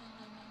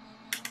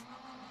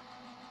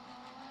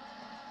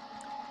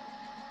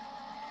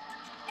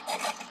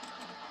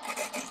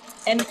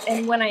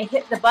 And when I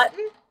hit the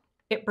button,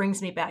 it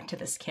brings me back to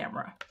this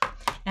camera.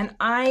 And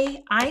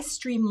I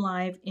stream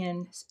live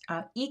in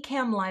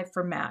Ecamm Live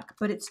for Mac,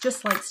 but it's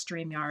just like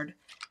StreamYard.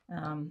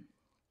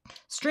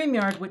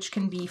 StreamYard, which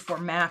can be for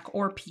Mac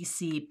or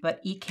PC,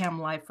 but Ecamm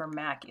Live for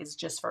Mac is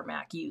just for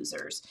Mac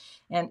users.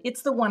 And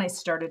it's the one I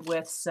started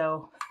with,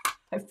 so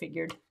I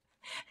figured.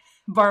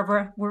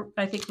 Barbara,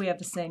 I think we have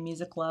the same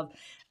music love.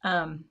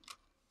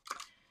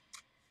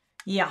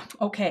 Yeah,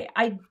 okay.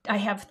 I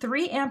have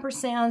 3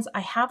 ampersands.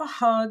 I have a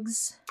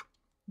hugs.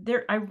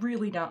 I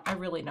really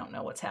don't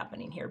know what's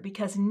happening here,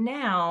 because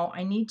now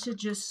I need to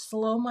just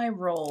slow my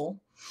roll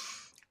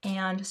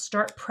and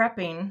start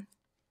prepping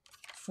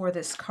for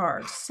this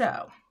card.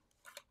 So,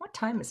 what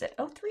time is it?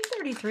 Oh,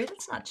 3:33.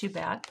 That's not too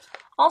bad.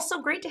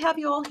 Also, great to have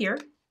you all here.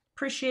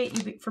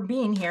 Appreciate you for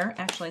being here.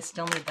 Actually, I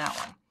still need that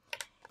one.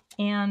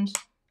 And,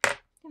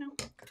 you know,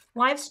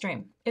 live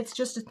stream. It's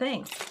just a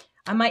thing.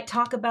 I might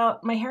talk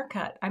about my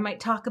haircut. I might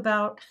talk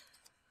about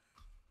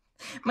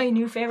my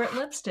new favorite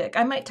lipstick.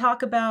 I might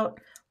talk about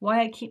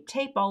why I keep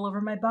tape all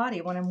over my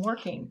body when I'm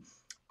working.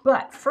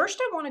 But first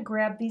I want to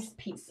grab these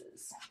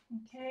pieces,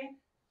 okay?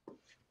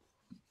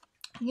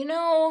 You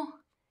know,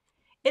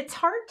 it's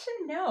hard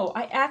to know.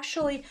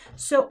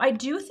 So I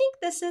do think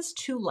this is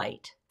too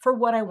light for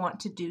what I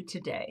want to do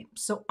today.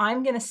 So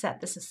I'm going to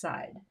set this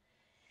aside.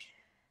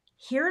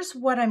 Here's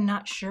what I'm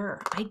not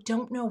sure. I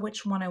don't know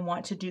which one I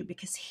want to do,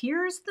 because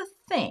here's the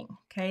thing,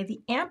 okay?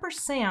 The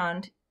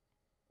ampersand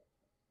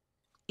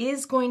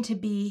is going to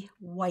be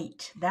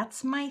white.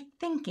 That's my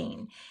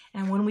thinking.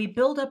 And when we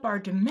build up our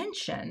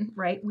dimension,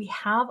 right, we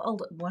have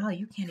wow,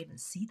 you can't even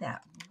see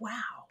that.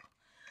 Wow.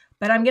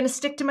 But I'm going to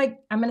stick to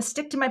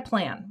my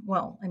plan.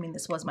 Well, I mean,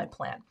 this was my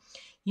plan.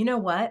 You know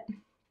what?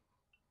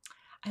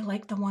 I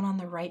like the one on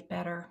the right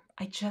better.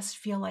 I just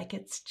feel like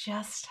it's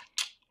just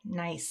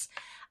nice.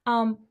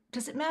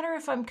 Does it matter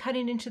if I'm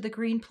cutting into the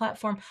green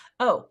platform?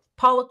 Oh,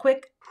 Paula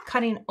Quick,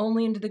 cutting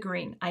only into the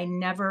green. I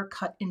never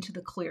cut into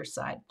the clear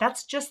side.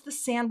 That's just the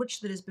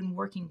sandwich that has been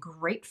working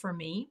great for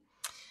me.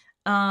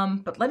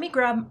 But let me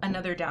grab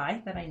another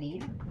die that I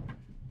need.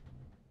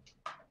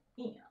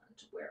 And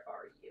where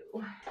are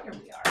you? Here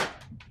we are.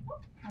 Oh,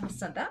 I almost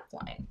sent that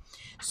flying.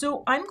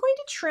 So I'm going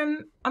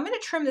to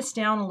trim this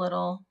down a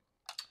little,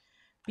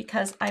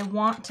 because I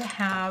want to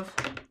have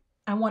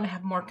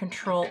more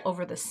control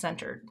over the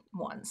centered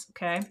ones,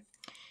 okay?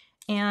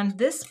 And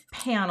this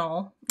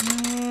panel,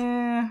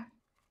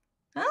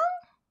 well,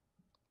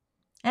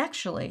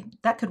 actually,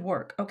 that could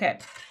work. Okay,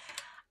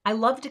 I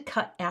love to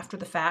cut after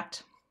the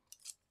fact.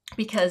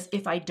 because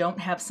if I don't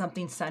have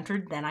something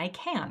centered, then I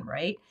can,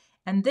 right?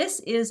 And this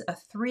is a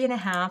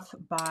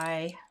 3.5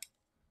 by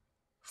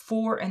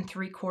 4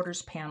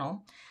 3/4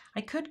 panel.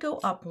 I could go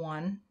up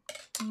one.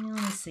 Let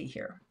me see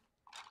here.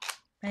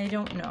 I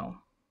don't know.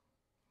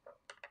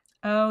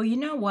 Oh, you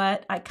know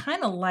what? I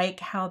kind of like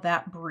how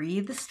that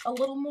breathes a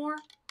little more.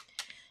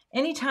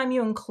 Anytime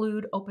you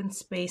include open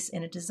space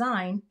in a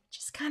design,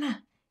 just kind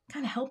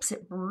of helps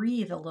it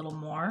breathe a little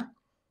more.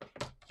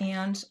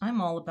 And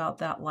I'm all about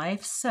that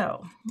life.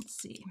 So let's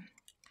see.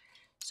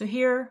 So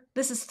here,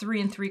 this is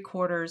 3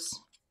 3/4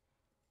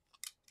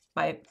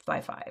 by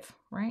 5,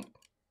 right?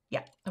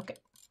 Yeah, okay.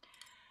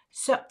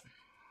 So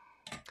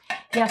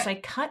yes, I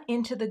cut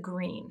into the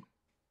green.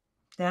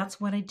 That's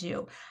what I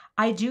do.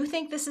 I do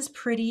think this is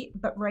pretty,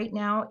 but right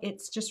now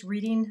it's just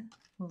reading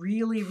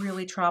really,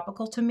 really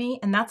tropical to me,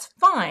 and that's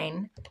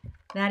fine.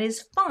 That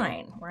is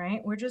fine,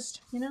 right? We're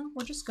just,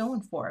 we're just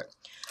going for it.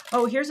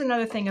 Oh, here's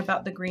another thing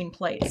about the green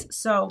plates.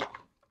 So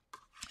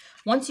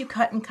once you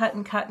cut and cut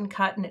and cut and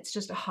cut, and it's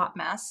just a hot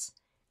mess,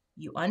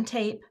 you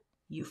untape,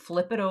 you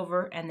flip it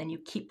over, and then you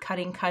keep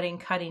cutting, cutting,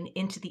 cutting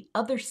into the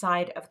other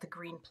side of the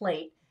green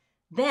plate.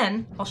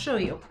 Then I'll show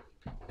you.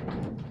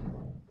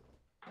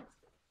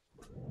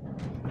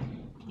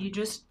 You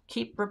just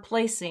keep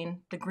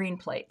replacing the green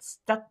plates.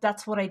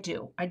 That's what I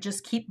do. I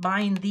just keep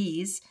buying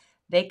these.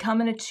 They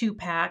come in a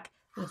 2-pack.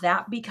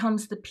 That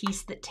becomes the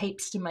piece that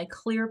tapes to my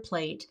clear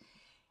plate.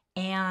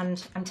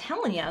 And I'm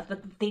telling you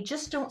that they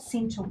just don't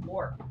seem to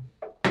warp.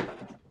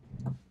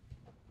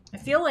 I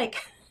feel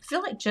like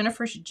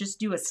Jennifer should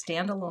just do a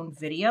standalone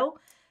video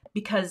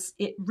because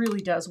it really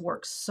does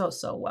work so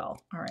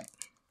well. All right.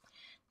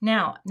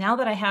 Now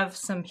that I have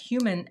some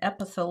human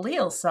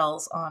epithelial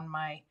cells on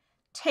my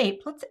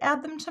tape, let's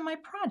add them to my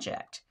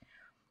project.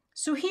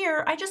 So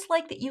here, I just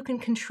like that you can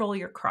control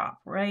your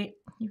crop, right?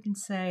 You can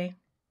say,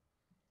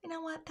 you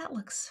know what, that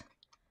looks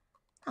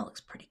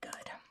pretty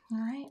good, all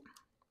right?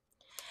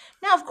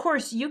 Now, of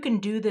course, you can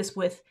do this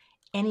with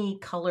any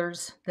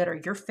colors that are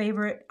your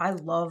favorite. I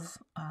love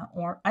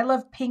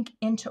pink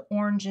into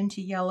orange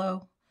into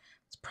yellow.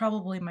 It's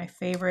probably my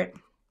favorite.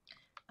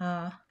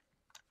 And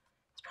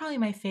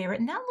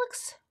that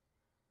looks,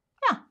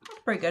 yeah, that's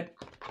pretty good.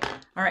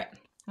 All right.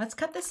 Let's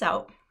cut this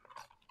out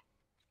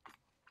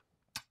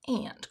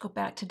and go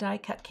back to die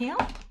cut cam.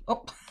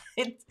 Oh,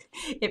 it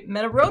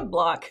met a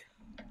roadblock.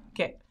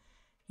 Okay,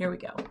 here we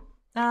go.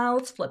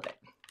 Let's flip it.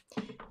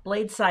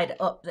 Blade side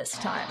up this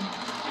time.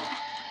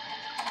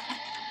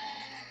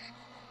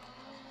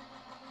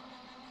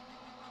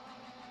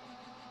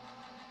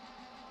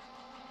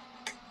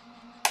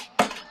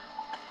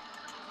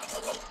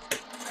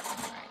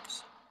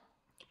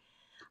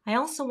 I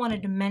also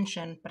wanted to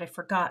mention, but I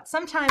forgot,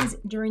 sometimes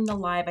during the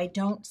live, I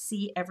don't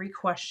see every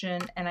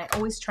question, and I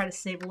always try to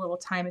save a little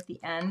time at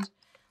the end.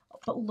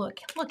 But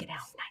look at how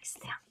nice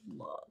that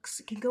looks.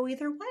 It could go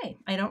either way.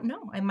 I don't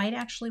know. I might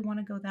actually want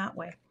to go that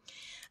way.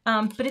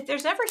 But if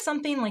there's ever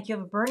something like you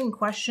have a burning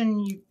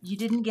question, you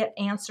didn't get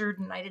answered,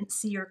 and I didn't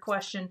see your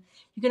question,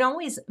 you can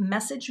always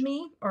message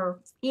me or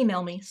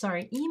email me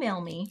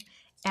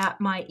at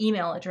my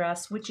email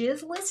address, which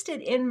is listed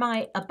in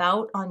my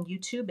About on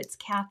YouTube. It's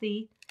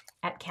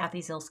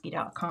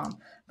Cathy@cathyzilski.com.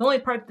 The only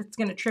part that's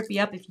going to trip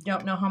you up if you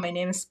don't know how my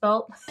name is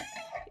spelled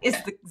is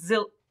the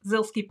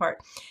Zilski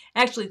part.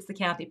 Actually, it's the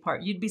Cathy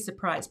part. You'd be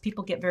surprised.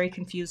 People get very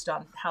confused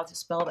on how to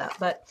spell that,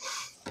 but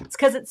it's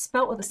because it's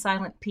spelled with a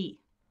silent P.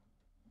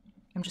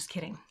 I'm just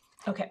kidding.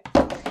 Okay.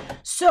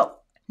 So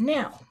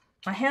now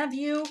I have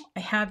you.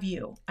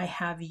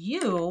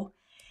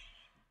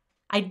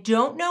 I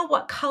don't know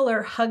what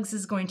color Hugs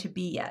is going to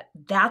be yet.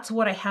 That's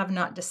what I have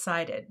not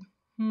decided.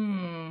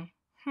 See,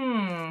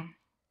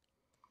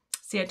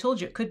 I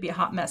told you it could be a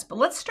hot mess, but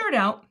let's start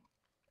out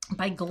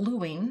by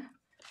gluing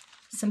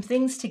some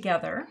things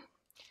together.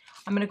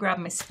 I'm going to grab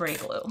my spray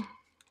glue. All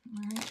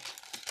right.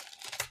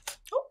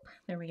 Oh,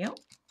 there we go.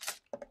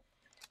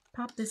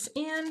 Pop this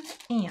in,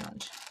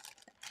 and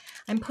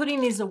I'm putting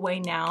these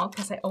away now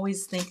because I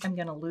always think I'm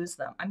going to lose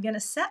them. I'm going to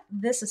set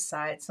this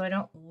aside so I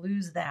don't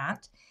lose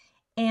that.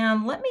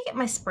 And let me get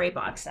my spray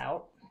box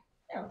out.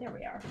 Oh, there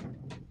we are.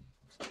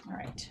 All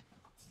right.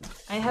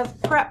 I have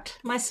prepped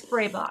my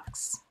spray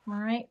box. All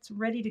right, it's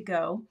ready to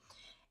go.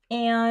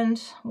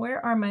 And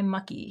where are my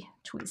mucky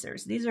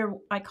tweezers?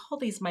 I call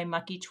these my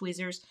mucky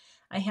tweezers.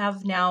 I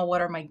have now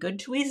what are my good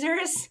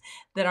tweezers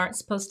that aren't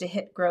supposed to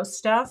hit gross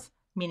stuff,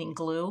 meaning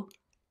glue,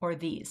 or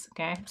these,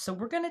 okay? So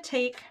we're gonna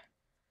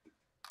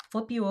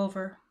flip you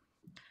over,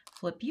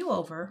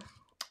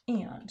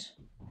 and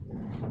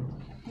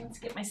let's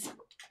get my,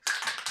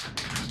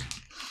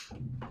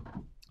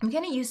 I'm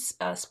gonna use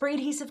spray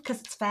adhesive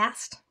because it's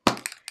fast.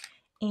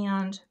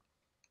 And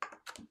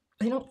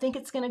I don't think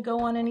it's going to go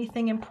on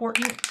anything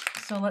important.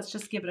 So let's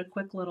just give it a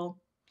quick little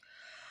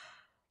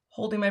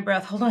holding my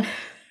breath. Hold on.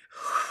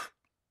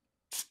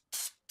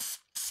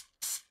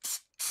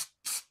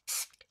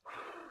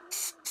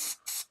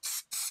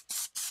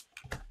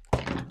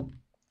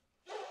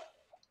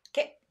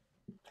 Okay.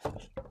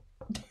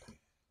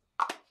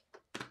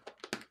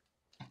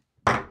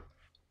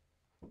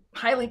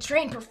 highly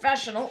trained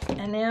professional.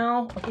 And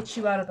now I'll get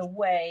you out of the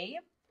way,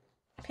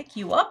 pick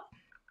you up,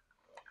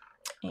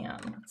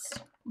 and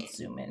let's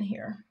zoom in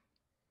here.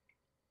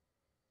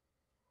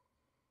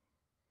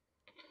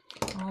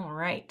 All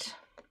right.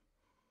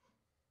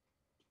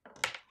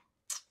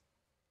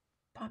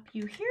 Pop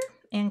you here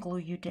and glue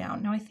you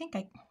down. Now I think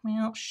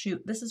well,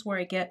 shoot, this is where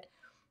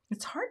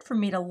it's hard for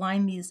me to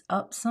line these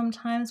up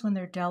sometimes when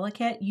they're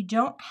delicate. You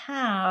don't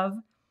have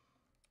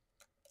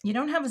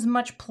as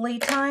much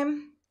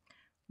playtime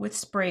with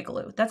spray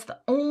glue. That's the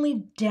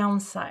only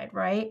downside,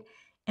 right?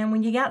 And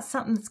when you got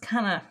something that's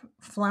kind of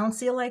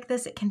flouncy like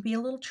this, it can be a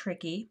little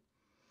tricky.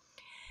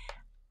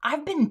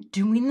 I've been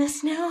doing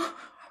this now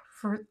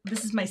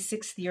this is my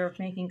 6th year of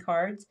making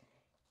cards,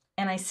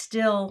 and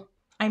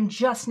I'm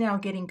just now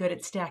getting good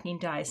at stacking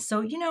dies. So,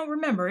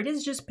 remember, it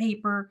is just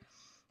paper.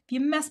 If you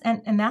mess,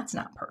 and that's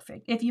not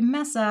perfect. If you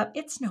mess up,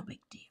 it's no big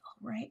deal,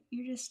 right?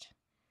 You're just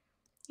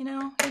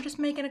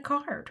making a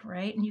card,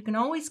 right? And you can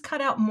always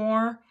cut out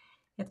more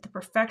if the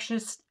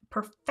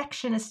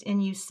perfectionist in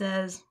you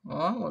says,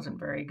 well, it wasn't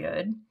very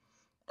good.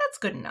 That's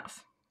good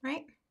enough,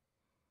 right?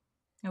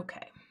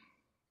 Okay.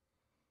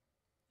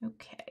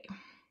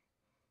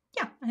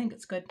 Yeah, I think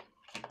it's good.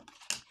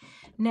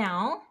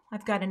 Now,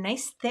 I've got a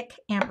nice thick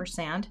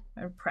ampersand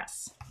or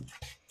press.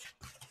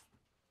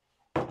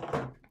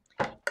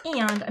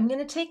 And I'm going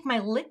to take my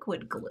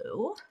liquid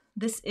glue.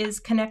 This is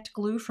Connect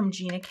glue from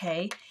Gina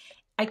K.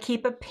 I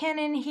keep a pin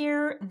in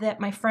here that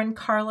my friend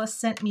Carla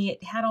sent me.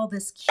 It had all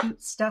this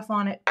cute stuff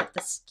on it, but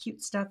this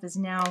cute stuff is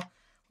now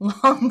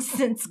long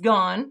since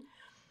gone.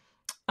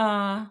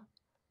 Oh,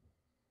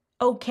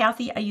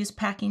 Cathy, I use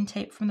packing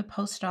tape from the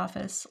post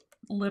office.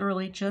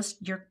 Literally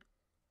just your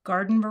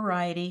garden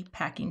variety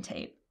packing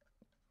tape.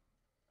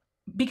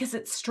 Because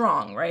it's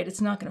strong, right?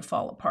 It's not going to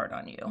fall apart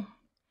on you.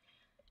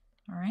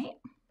 All right.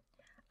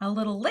 A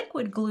little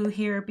liquid glue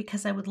here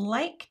because I would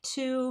like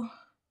to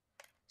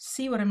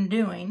see what I'm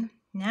doing.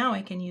 Now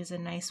I can use a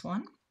nice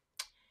one.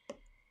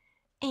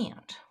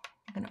 And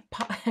I'm going to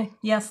pop.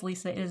 Yes,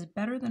 Lisa, it is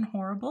better than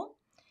horrible.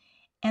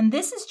 And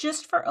this is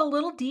just for a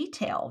little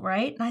detail,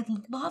 right? And I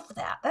love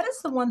that. That is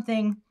the one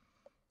thing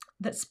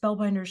that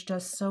Spellbinders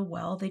does so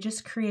well. They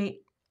just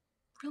create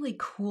really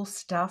cool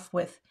stuff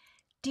with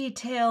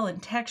detail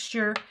and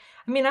texture.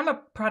 I mean, I'm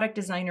a product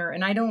designer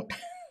and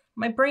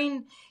my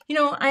brain,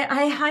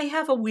 I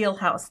have a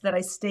wheelhouse that I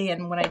stay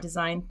in when I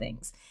design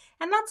things,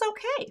 and that's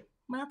okay.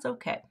 That's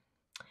okay.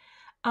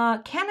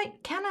 Can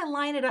I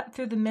line it up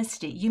through the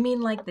Misti? You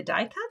mean like the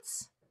die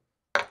cuts?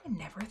 I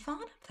never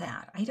thought of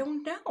that. I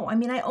don't know. I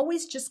mean, I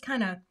always just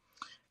kind of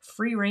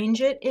free range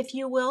it, if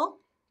you will.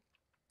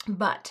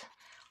 But,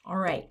 all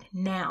right,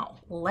 now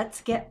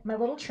let's get my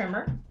little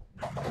trimmer.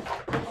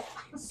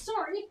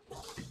 Sorry.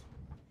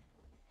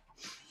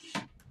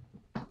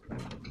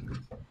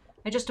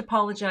 I just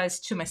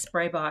apologized to my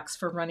spray box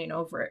for running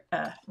over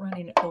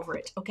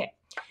it. Okay,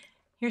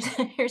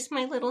 here's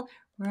my little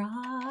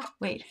raw.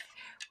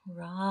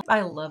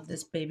 I love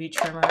this baby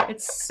trimmer.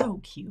 It's so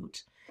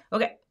cute.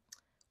 Okay,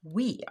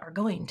 we are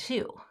going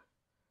to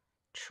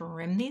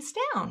trim these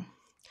down.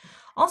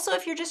 Also,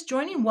 if you're just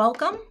joining,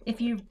 welcome.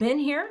 If you've been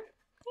here,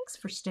 thanks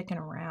for sticking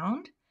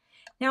around.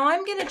 Now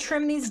I'm going to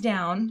trim these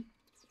down.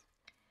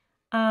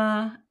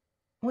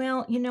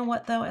 Well, you know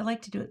what though? I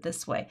like to do it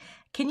this way.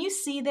 Can you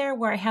see there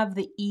where I have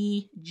the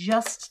E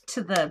just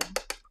to the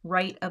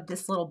right of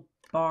this little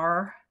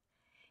bar?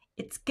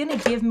 It's going to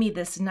give me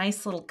this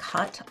nice little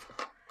cut,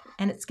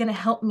 and it's going to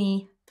help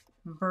me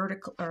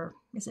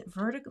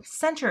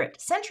center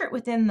it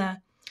within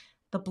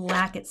the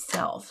black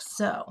itself.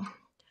 So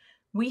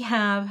we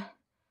have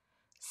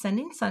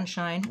Sending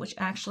Sunshine, which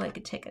actually I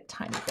could take a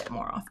tiny bit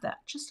more off that,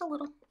 just a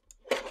little.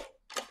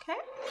 Okay.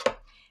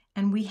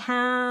 And we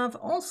have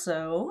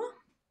also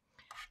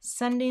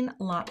Sending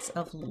Lots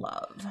of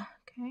Love.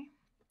 Okay.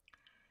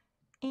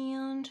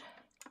 And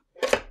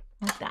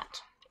like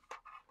that.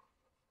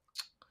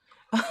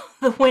 Oh,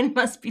 the wind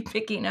must be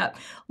picking up.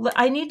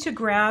 I need to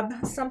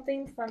grab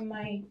something from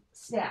my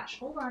stash.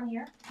 Hold on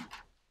here.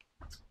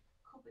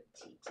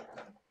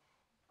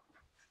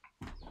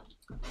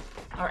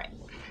 All right.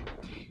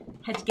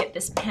 Had to get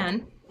this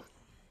pen.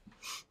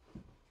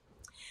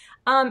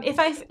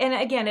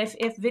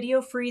 If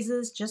video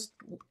freezes, just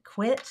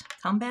quit,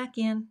 come back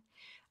in.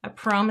 I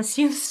promise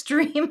you the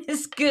stream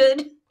is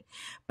good.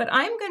 But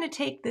I'm going to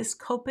take this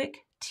Copic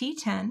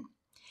T10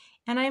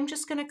 and I'm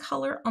just going to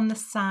color on the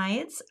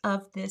sides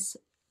of this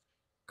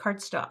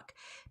cardstock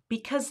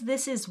because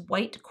this is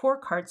white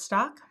core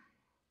cardstock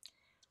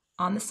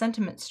on the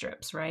sentiment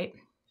strips, right?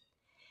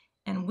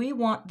 And we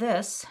want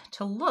this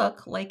to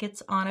look like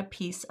it's on a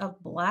piece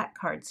of black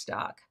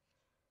cardstock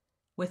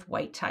with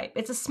white type.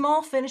 It's a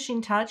small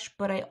finishing touch,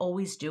 but I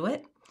always do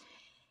it.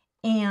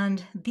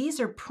 And these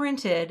are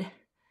printed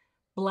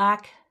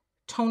black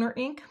toner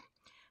ink,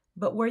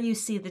 but where you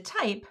see the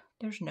type,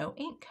 there's no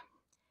ink.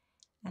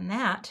 And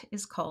that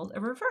is called a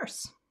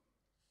reverse.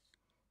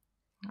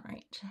 All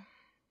right.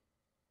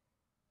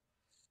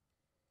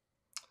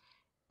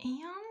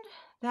 And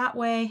that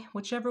way,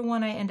 whichever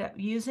one I end up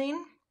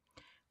using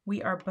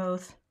we are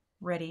both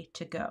ready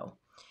to go.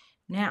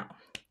 Now,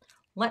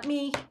 let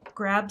me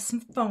grab some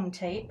foam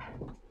tape.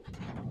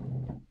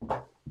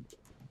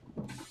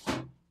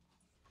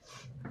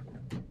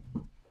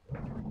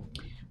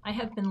 I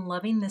have been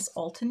loving this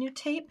Altenew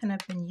tape and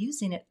I've been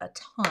using it a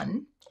ton.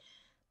 I'm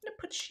gonna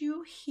put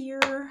you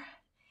here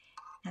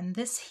and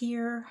this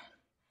here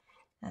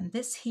and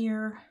this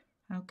here.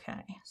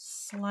 Okay,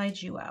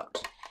 slide you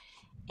out.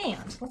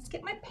 And let's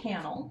get my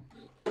panel.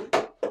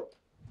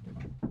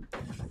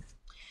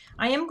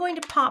 I am going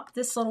to pop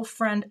this little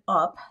friend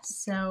up,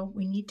 so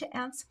we need to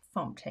add some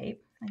foam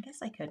tape. I guess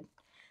I could.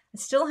 I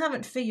still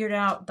haven't figured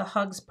out the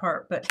hugs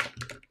part, but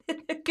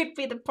it could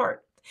be the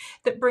part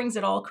that brings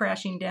it all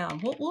crashing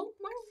down. We'll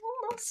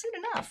soon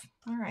enough.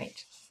 All right.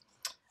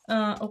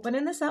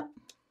 Opening this up,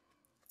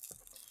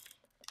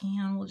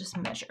 and we'll just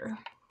measure.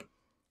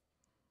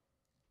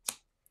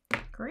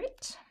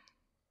 Great.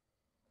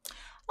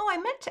 Oh, I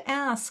meant to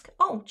ask.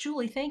 Oh,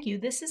 Julie, thank you.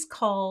 This is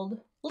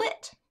called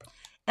Lit.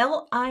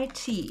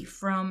 L-I-T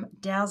from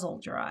Dazzle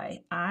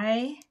Dry.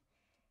 I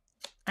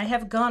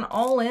have gone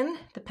all in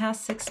the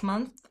past 6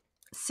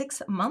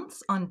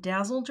 months on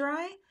Dazzle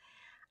Dry.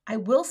 I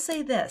will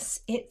say this,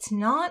 it's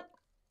not,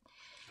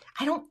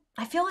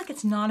 I feel like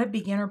it's not a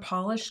beginner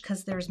polish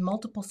because there's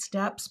multiple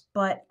steps,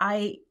 but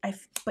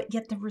but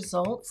yet the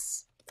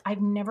results,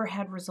 I've never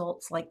had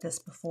results like this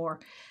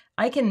before.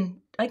 I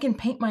can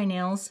paint my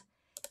nails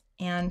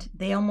and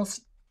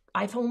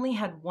I've only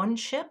had one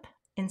chip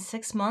in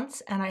 6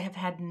 months and I have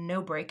had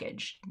no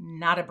breakage,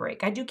 not a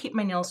break. I do keep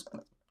my nails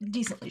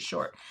decently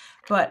short,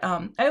 but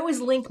I always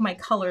link my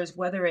colors,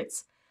 whether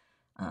it's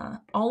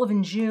Olive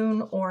and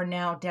June or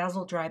now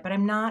Dazzle Dry, but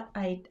I'm not,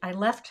 I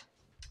left,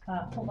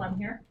 hold on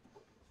here.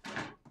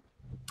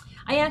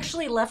 I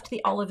actually left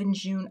the Olive and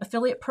June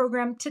affiliate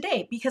program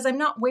today because I'm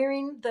not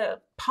wearing the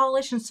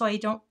polish, and so I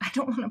don't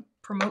want to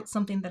promote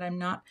something that I'm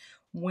not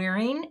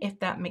wearing, if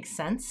that makes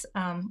sense. If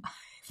that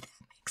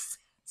makes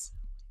sense.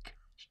 Oh my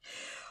gosh.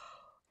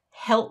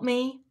 Help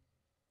me,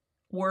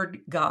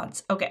 word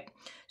gods. Okay,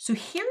 so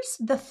here's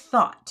the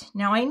thought.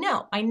 Now I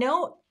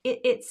know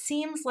it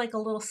seems like a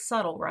little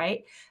subtle,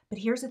 right? But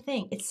here's the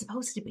thing, it's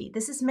supposed to be.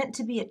 This is meant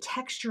to be a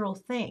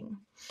textural thing.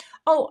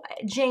 Oh,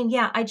 Jane,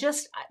 yeah,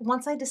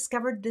 once I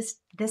discovered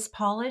this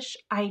polish,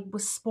 I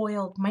was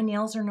spoiled. My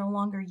nails are no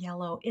longer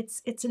yellow.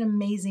 It's an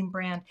amazing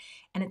brand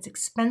and it's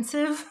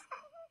expensive.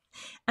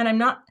 And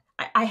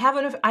I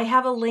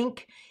have a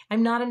link.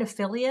 I'm not an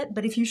affiliate,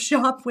 but if you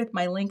shop with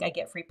my link, I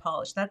get free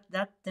polish.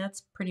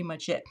 That's pretty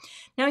much it.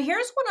 Now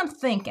here's what I'm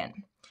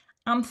thinking.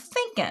 I'm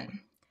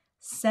thinking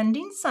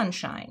Sending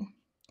Sunshine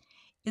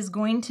is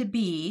going to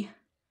be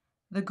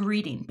the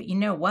greeting, but you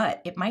know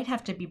what? It might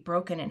have to be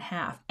broken in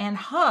half. And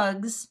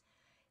Hugs,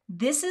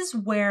 this is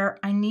where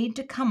I need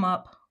to come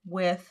up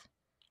with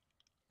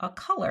a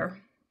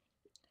color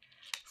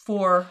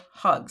for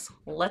Hugs.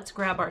 Let's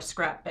grab our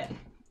scrap bin,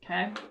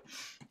 okay?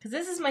 Because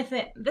this is my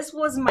thing. This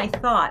was my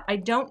thought. I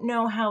don't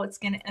know how it's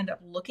going to end up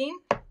looking.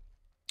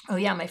 Oh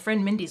yeah, my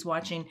friend Mindy's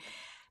watching.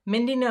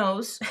 Mindy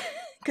knows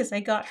because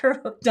I got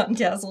her hooked on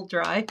Dazzle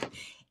Dry.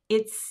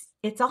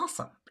 It's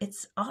awesome.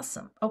 It's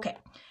awesome. Okay.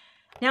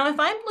 Now, if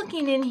I'm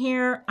looking in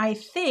here, I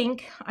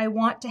think I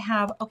want to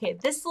have, okay,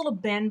 this little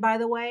bin, by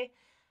the way,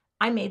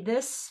 I made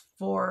this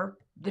for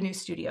the new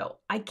studio.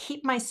 I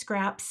keep my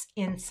scraps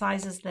in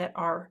sizes that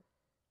are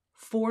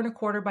 4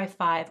 1/4 by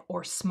 5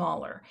 or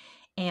smaller.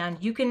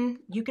 And you can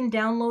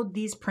download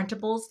these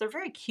printables. They're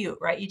very cute,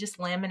 right? You just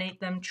laminate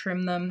them,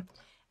 trim them,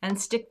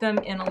 and stick them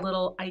in a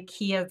little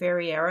IKEA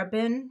Verriera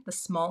bin, the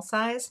small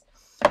size.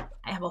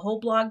 I have a whole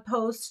blog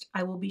post.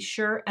 I will be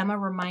sure Emma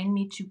remind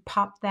me to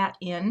pop that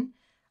in.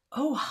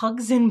 Oh,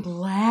 Hugs in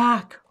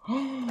black.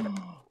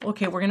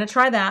 Okay, we're going to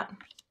try that.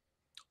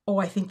 Oh,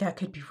 I think that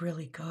could be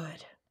really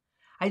good.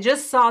 I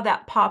just saw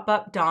that pop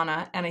up,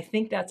 Donna, and I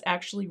think that's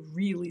actually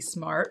really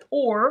smart.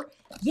 Or,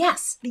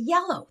 yes, the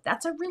yellow.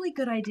 That's a really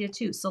good idea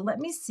too. So let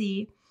me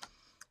see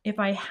if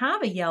I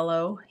have a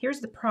yellow. Here's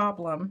the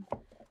problem.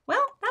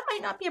 Well, that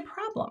might not be a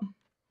problem.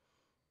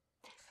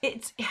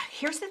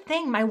 Here's the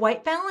thing, my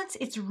white balance,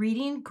 it's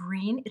reading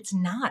green. It's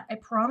not, I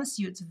promise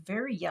you, it's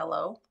very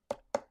yellow.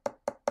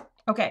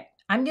 Okay,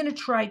 I'm gonna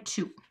try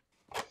 2.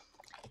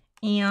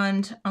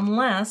 And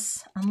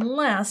unless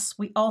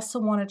we also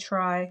wanna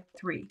try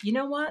 3. You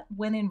know what,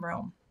 when in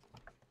Rome.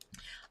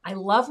 I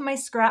love my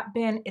scrap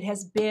bin. It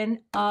has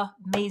been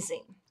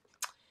amazing.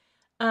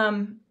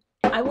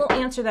 I will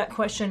answer that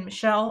question,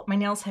 Michelle. My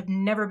nails have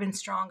never been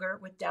stronger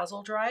with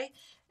Dazzle Dry.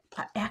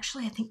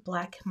 Actually, I think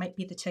black might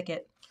be the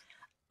ticket.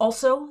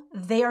 Also,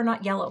 they are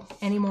not yellow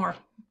anymore.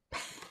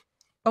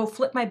 Oh,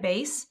 flip my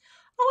base.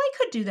 Oh, I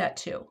could do that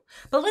too.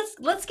 But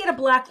let's get a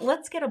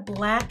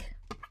black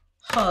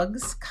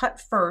Hugs cut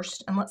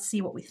first and let's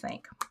see what we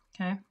think.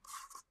 Okay.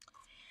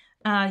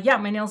 Yeah,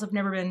 my nails have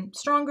never been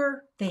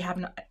stronger. They have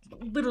not,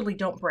 literally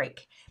don't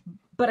break.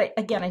 But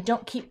again, I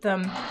don't keep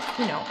them,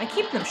 I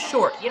keep them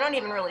short. You don't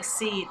even really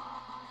see,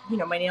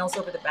 my nails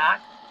over the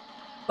back.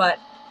 But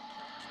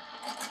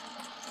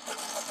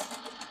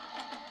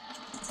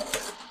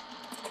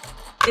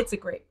it's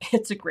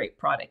a great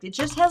product. It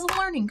just has a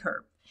learning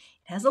curve.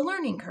 It has a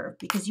learning curve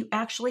because you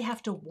actually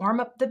have to warm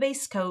up the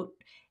base coat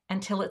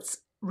until it's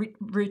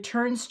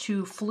returns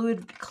to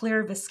fluid,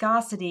 clear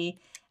viscosity.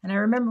 And I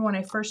remember when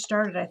I first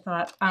started, I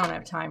thought, I don't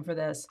have time for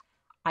this.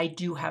 I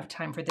do have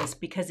time for this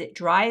because it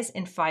dries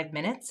in 5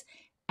 minutes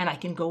and I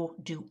can go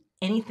do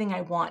anything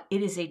I want.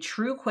 It is a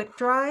true quick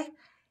dry.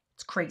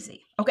 It's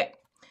crazy. Okay,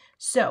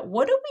 so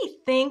what do we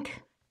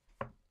think?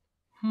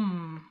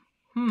 I'm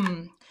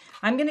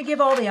going to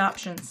give all the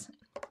options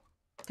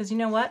because you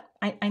know what?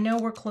 I know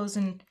we're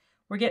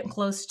getting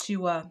close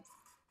to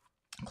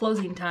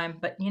closing time,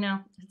 but you know,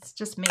 it's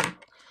just me.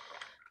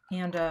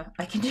 And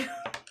I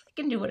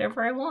can do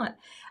whatever I want.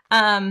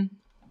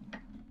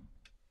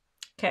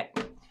 Okay.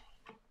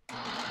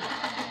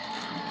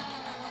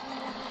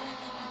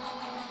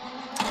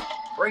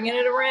 Bringing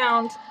it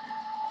around.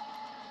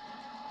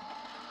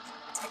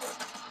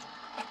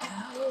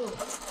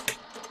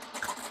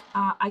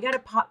 I got to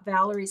pop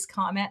Valerie's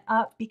comment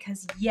up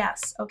because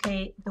yes,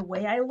 okay, the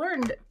way I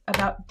learned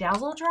about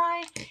Dazzle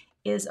Dry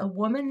is a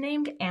woman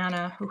named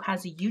Anna who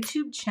has a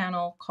YouTube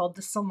channel called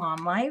The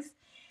Salon Life.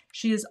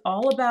 She is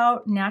all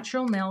about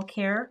natural nail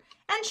care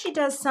and she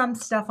does some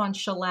stuff on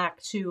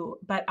shellac too,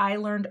 but I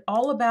learned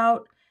all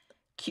about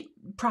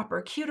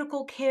proper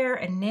cuticle care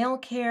and nail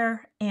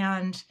care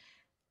and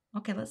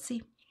okay, let's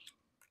see.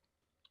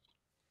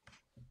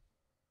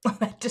 Oh,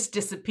 that just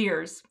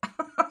disappears.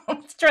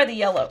 Let's try the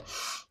yellow.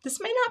 This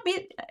may not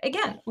be,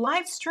 again,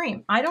 live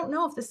stream. I don't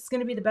know if this is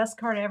going to be the best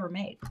card I ever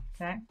made.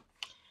 Okay.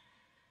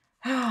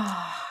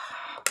 I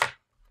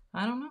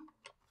don't know.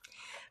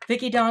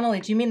 Vicki Donnelly,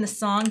 do you mean the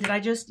song? Did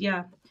I just,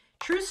 yeah.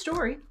 True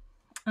story.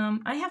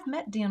 I have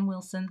met Dan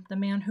Wilson, the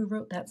man who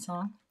wrote that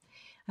song.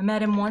 I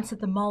met him once at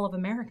the Mall of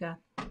America.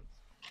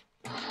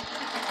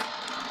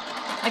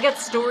 I got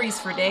stories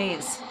for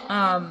days.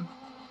 All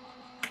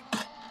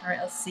right,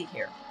 let's see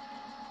here.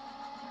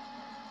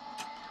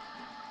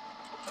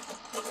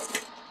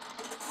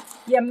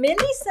 Yeah,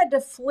 Mindy said to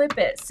flip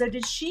it. So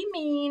did she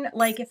mean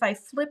like if I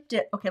flipped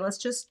it? Okay, let's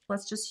just,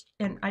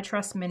 and I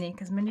trust Mindy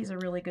because Mindy's a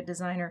really good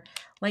designer.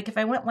 Like if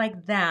I went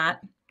like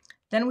that,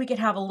 then we could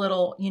have a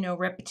little, you know,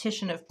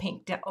 repetition of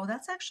pink. Oh,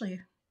 that's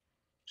actually,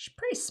 she's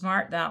pretty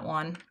smart, that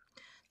one.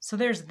 So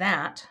there's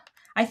that.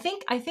 I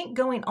think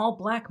going all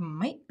black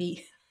might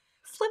be,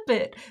 flip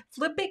it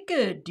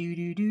good. Do,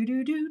 do, do,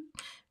 do, do,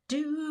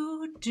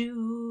 do,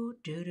 do,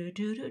 do, do,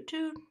 do, do,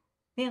 do.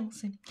 Yeah, we'll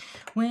see.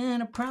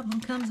 When a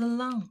problem comes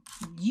along,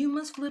 you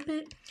must flip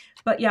it.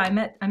 But yeah, I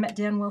met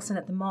Dan Wilson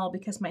at the mall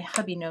because my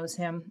hubby knows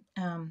him.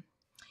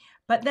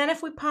 But then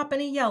if we pop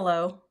in a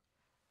yellow,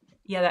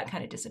 yeah, that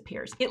kind of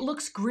disappears. It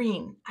looks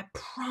green. I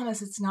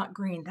promise it's not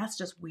green. That's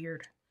just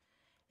weird.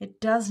 It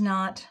does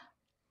not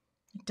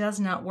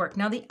work.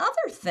 Now the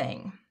other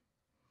thing,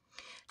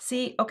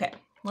 see, okay,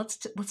 let's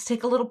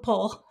take a little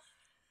poll.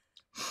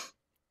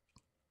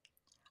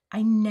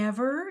 I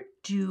never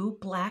do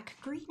black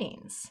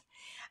greetings.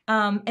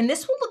 And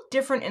this will look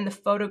different in the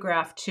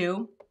photograph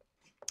too,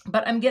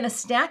 but I'm going to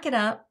stack it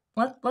up.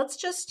 Let's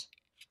just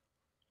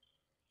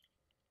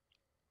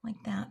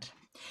like that.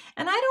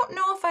 And I don't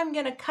know if I'm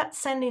going to cut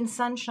Sending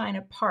Sunshine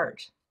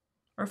apart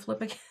or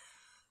flip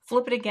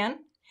it again.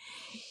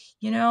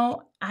 You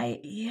know,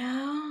 I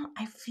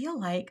feel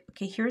like,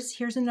 okay,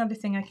 here's another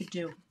thing I could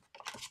do.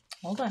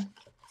 Hold on.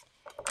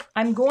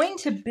 I'm going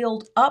to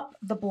build up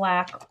the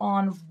black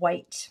on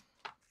white.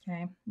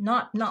 Okay.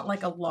 Not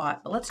like a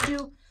lot, but let's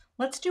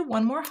do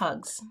one more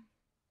hugs.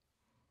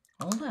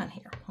 Hold on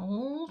here.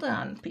 Hold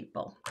on,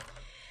 people.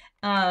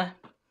 Coming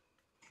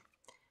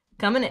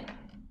in.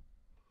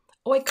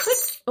 Oh, I could.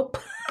 Oh,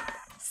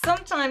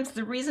 sometimes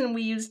the reason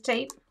we use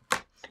tape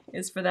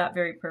is for that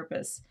very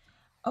purpose.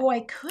 Oh,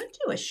 I could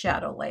do a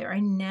shadow layer.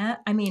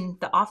 I mean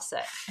the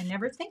offset. I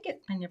never think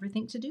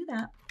to do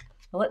that.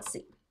 Well, let's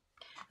see.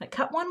 I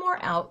cut one more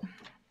out.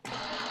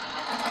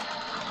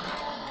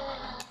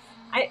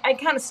 I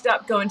kind of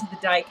stopped going to the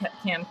die cut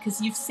cam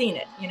because you've seen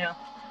it, you know.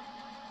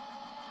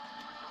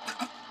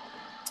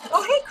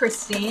 Oh, hey,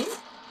 Christine.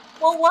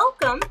 Well,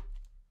 welcome.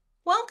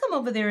 Welcome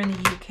over there in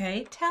the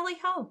UK. Tally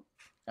ho.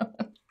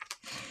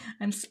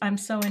 I'm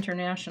so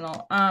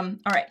international. All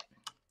right.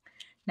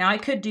 Now I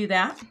could do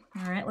that.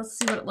 All right, let's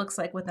see what it looks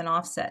like with an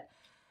offset.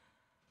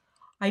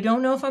 I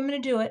don't know if I'm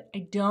going to do it.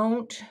 I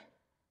don't.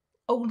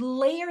 Oh,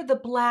 layer the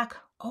black.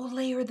 Oh,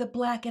 layer the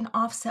black and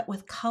offset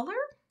with color.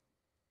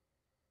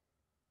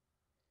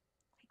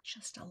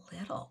 Just a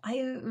little.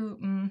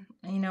 You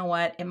know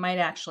what? It might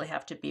actually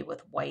have to be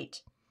with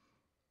white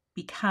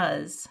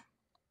because,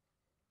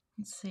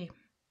 let's see.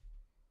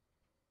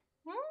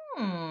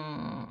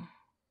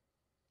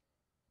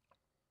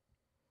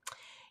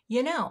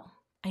 You know,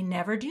 I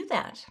never do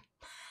that.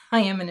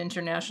 I am an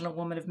international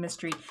woman of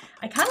mystery.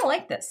 I kind of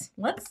like this.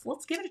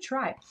 Let's give it a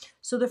try.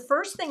 So the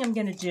first thing I'm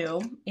going to do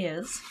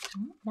is,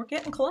 we're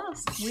getting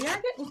close. We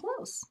are getting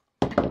close.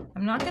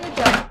 I'm not going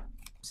to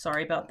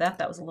sorry about that.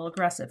 That was a little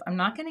aggressive. I'm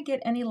not going to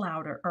get any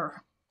louder,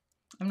 or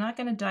I'm not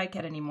going to die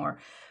cut anymore.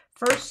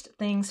 First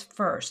things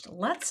first,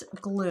 let's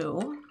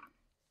glue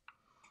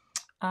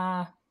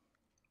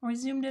Are we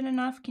zoomed in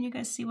enough? Can you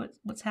guys see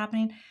what's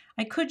happening?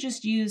 I could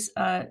just use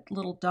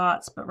little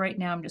dots, but right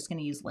now I'm just going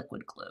to use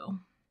liquid glue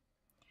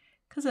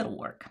because it'll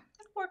work.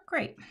 It'll work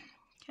great.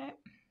 Okay.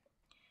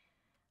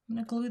 I'm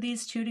going to glue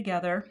these two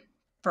together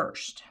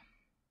first.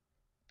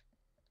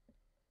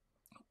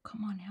 Oh,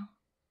 come on now.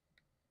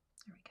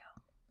 There we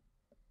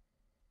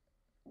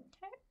go.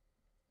 Okay.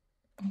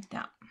 Like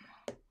that.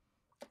 I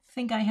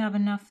think I have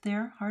enough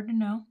there. Hard to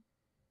know.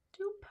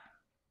 Doop.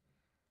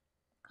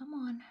 Come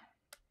on.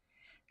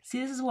 See,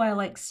 this is why I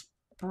like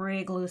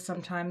spray glue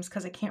sometimes,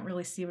 because I can't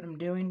really see what I'm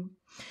doing.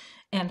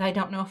 And I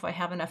don't know if I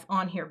have enough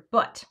on here,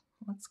 but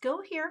let's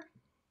go here.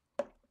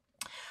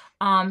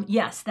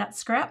 Yes, that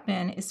scrap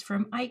bin is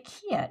from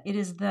IKEA. It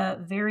is the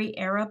Very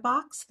Era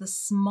box, the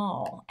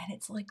small, and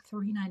it's like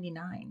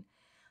 $3.99.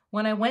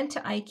 When I went to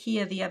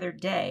IKEA the other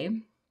day,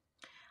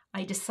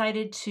 I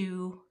decided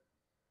to,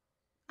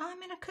 I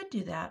mean, I could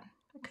do that.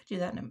 I could do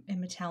that in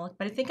metallic,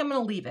 but I think I'm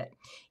going to leave it.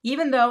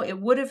 Even though it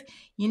would have,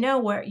 you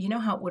know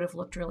how it would have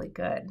looked really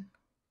good?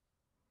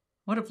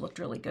 Would have looked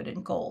really good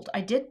in gold. I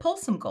did pull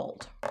some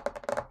gold,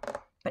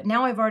 but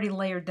now I've already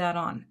layered that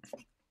on.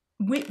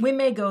 We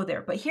may go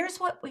there, but here's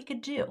what we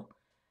could do.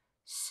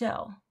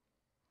 So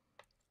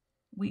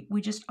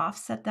we just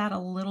offset that a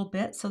little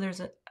bit so there's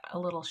a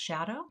little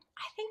shadow.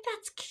 I think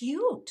that's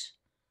cute.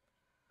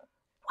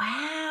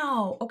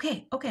 Wow.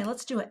 Okay,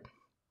 let's do it.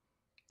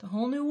 It's a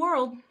whole new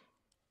world.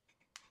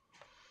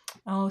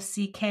 Oh,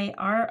 CK,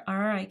 our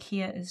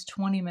IKEA is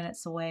 20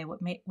 minutes away.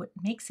 What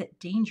makes it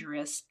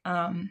dangerous?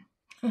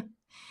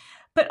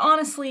 But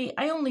honestly,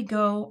 I only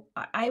go.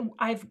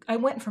 I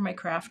went for my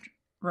craft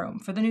room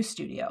for the new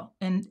studio,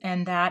 and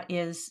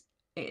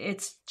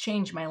it's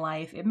changed my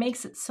life. It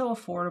makes it so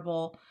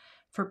affordable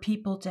for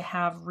people to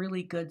have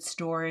really good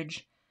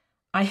storage.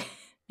 I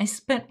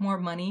spent more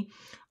money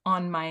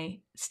on my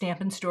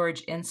Stampin'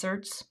 Storage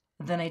inserts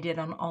than I did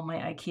on all my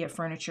IKEA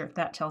furniture, if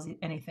that tells you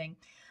anything.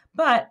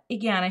 But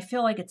again, I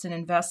feel like it's an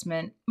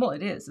investment. Well,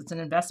 it is. It's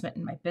an investment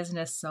in my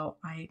business. So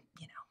I'm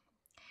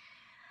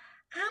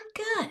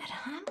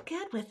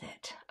good with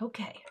it.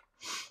 Okay.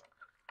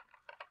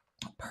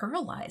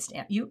 Pearlized.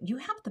 You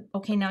have the,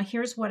 okay, now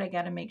here's what I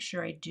got to make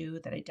sure I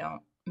do that I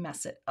don't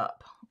mess it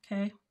up.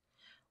 Okay.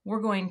 We're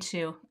going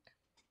to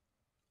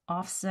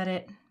offset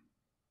it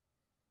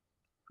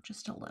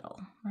just a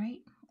little,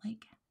 right?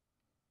 Like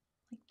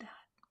that,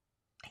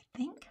 I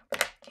think.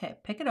 Okay.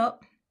 Pick it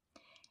up.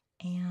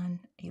 And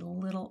a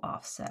little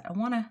offset. Or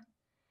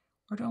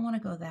do I want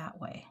to go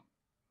that way?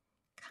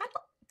 Kind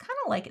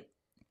of like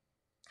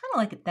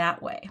it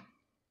that way.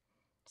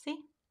 See?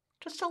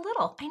 Just a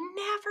little. I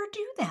never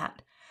do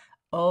that.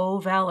 Oh,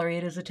 Valerie,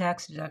 it is a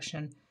tax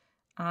deduction.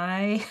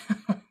 I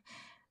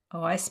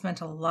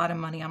spent a lot of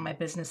money on my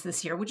business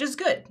this year, which is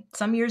good.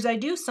 Some years I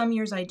do, some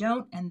years I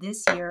don't, and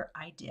this year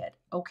I did.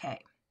 Okay.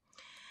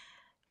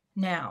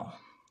 Now,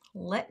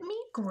 let me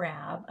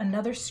grab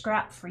another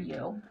scrap for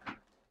you.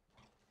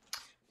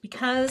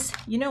 Because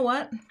you know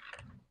what?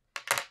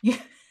 You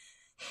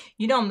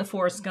know I'm the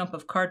Forrest Gump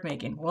of card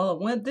making. Well, it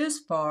went this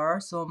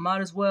far, so it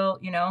might as well,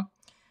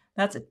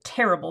 That's a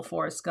terrible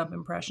Forrest Gump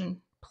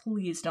impression.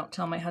 Please don't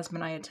tell my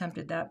husband I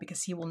attempted that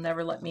because he will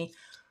never let me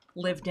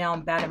live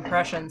down bad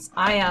impressions.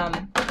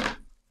 I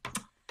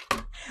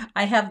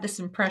have this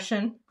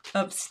impression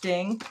of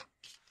Sting,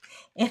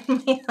 and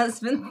my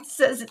husband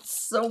says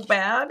it's so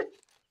bad.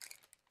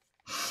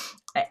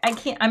 I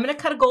can't. I'm going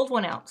to cut a gold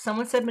one out.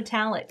 Someone said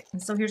metallic.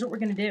 And so here's what we're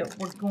going to do.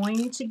 We're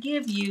going to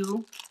give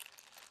you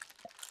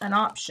an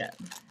option.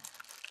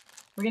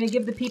 We're going to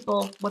give the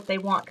people what they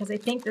want because I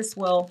think this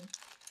will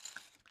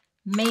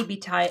maybe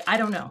tie. I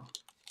don't know.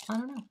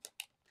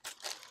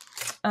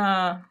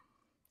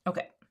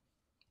 Okay.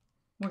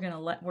 We're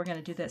going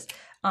to do this.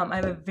 I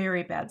have a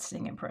very bad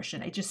Sting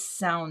impression. It just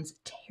sounds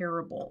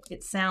terrible.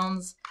 It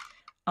sounds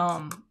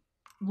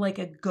like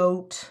a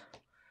goat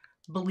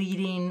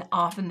bleeding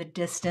off in the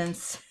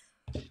distance.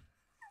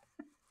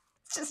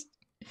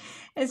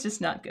 It's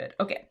just not good.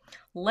 Okay,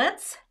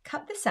 let's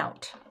cut this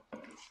out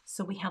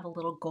so we have a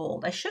little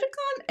gold. I should have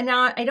gone, and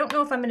now I don't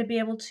know if I'm going to be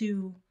able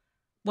to,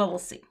 well, we'll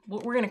see.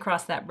 We're going to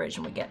cross that bridge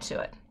when we get to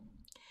it.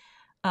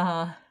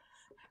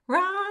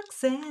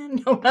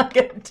 Roxanne. No, I'm not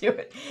going to do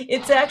it.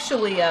 It's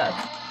actually,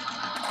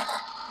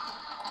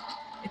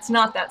 it's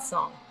not that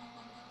song.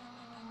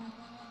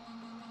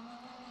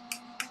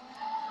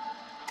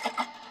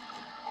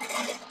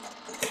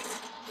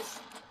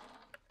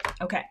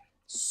 Okay,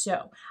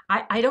 so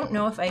I don't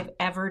know if I've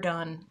ever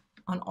done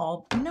on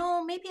all,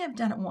 no, maybe I've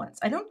done it once.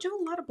 I don't do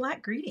a lot of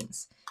black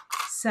greetings.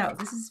 So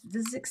this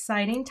is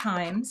exciting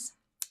times.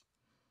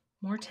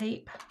 More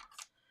tape.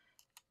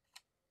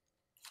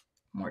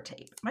 More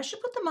tape. I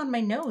should put them on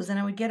my nose and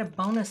I would get a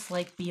bonus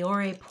like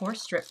Biore pore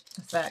strip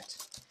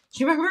effect.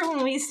 Do you remember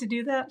when we used to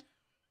do that?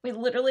 We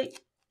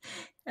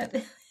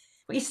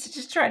used to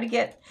just try to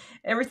get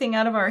everything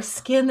out of our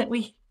skin that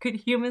we could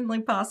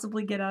humanly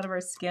possibly get out of our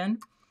skin.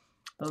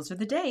 Those are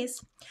the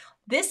days.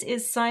 This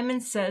is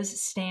Simon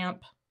Says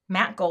Stamp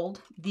Matte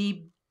Gold,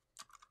 the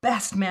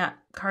best matte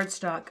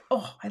cardstock.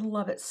 Oh, I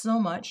love it so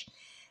much.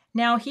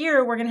 Now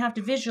here we're going to have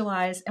to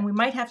visualize, and we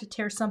might have to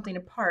tear something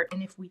apart.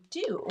 And if we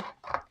do,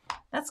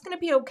 that's going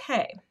to be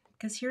okay.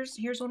 Because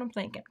here's what I'm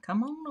thinking.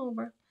 Come on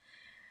over.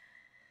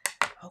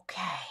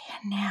 Okay,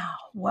 now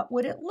what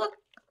would it look?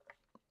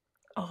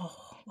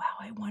 Oh, wow,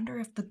 I wonder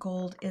if the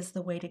gold is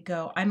the way to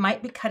go. I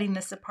might be cutting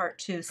this apart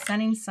too.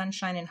 Sunning,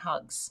 sunshine, and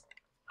hugs.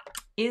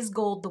 Is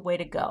gold the way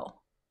to go?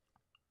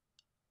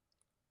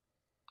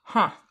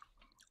 Huh.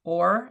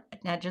 Or,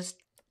 now just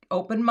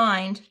open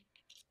mind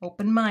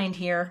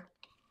here.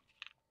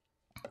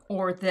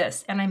 Or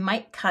this, and I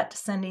might cut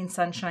Sending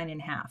Sunshine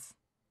in half.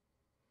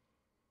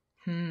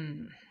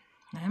 I'm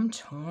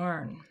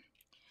torn.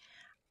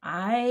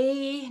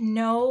 I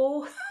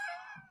know.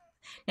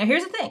 Now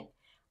here's the thing.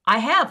 I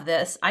have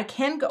this. I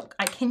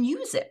can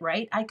use it,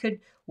 right?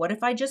 What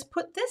if I just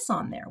put this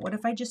on there? What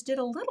if I just did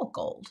a little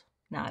gold?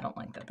 No, I don't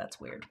like that. That's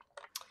weird.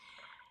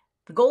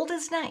 The gold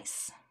is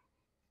nice.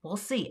 We'll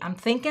see. I'm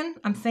thinking.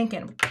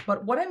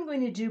 But what I'm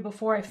going to do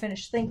before I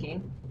finish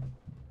thinking,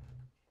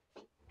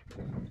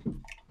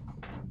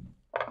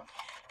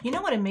 you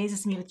know what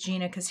amazes me with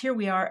Gina? Because here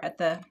we are at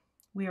the,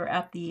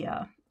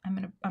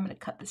 I'm gonna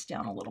cut this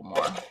down a little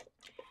more.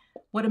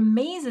 What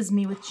amazes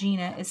me with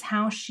Gina is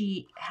how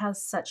she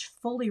has such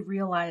fully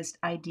realized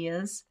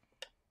ideas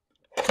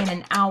in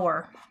an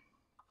hour.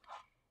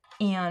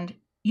 And,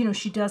 you know,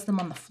 she does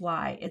them on the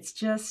fly. It's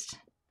just,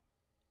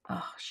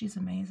 oh, she's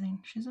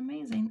amazing. She's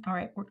amazing. All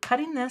right, we're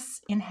cutting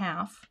this in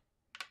half.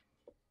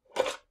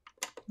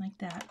 Like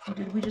that. Oh,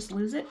 did we just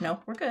lose it?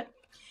 No, we're good.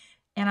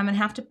 And I'm going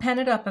to have to pen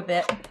it up a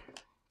bit.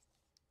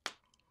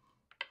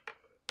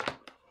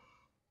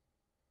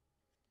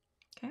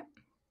 Okay.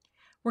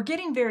 We're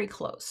getting very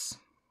close.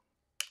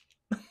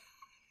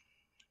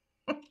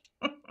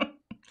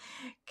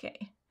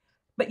 Okay.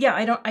 But yeah,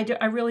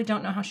 I really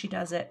don't know how she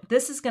does it.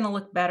 This is going to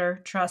look better,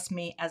 trust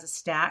me, as a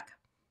stack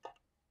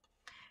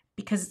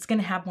because it's going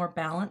to have more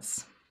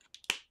balance.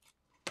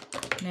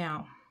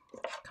 Now,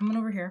 coming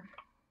over here.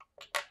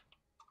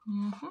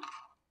 Well,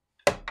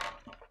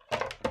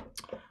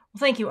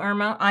 thank you,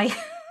 Irma. I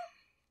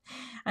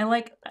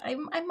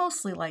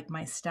mostly like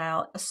my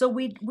style. So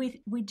we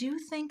do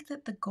think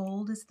that the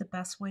gold is the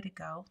best way to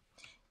go.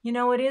 You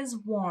know, it is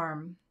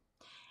warm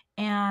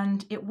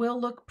and it will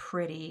look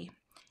pretty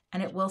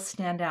and it will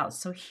stand out.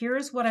 So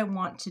here's what I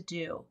want to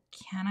do.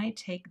 Can I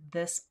take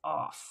this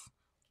off?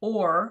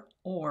 Or,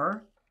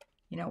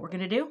 you know what we're going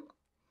to do?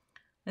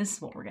 This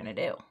is what we're going to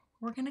do.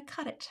 We're going to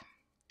cut it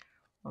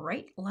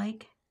right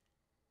like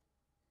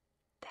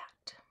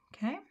that.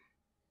 Okay.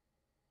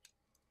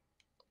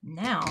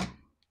 Now,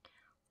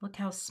 look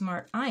how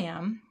smart I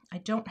am. I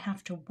don't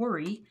have to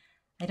worry.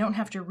 I don't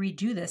have to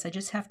redo this. I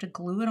just have to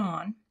glue it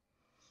on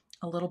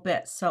a little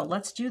bit. So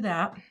let's do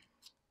that.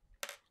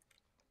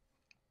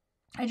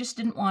 I just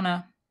didn't want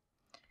to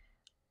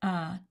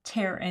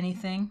tear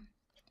anything.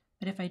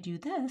 But if I do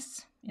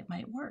this, it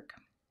might work.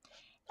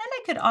 And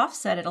I could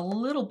offset it a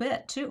little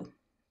bit too.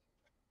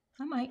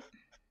 I might.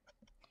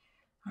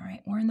 All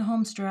right, we're in the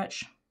home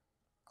stretch.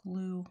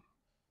 Glue.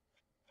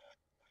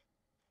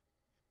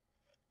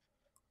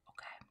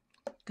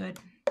 Okay, good.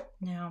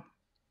 Now,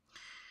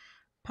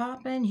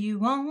 popping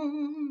you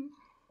on.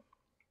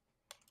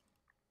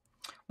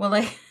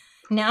 Well,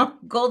 now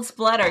gold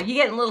splatter. You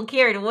getting a little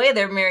carried away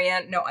there,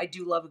 Marianne. No, I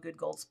do love a good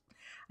gold.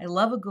 I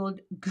love a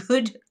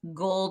good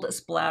gold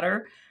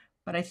splatter,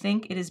 but I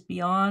think it is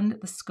beyond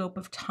the scope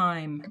of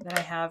time that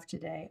I have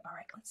today. All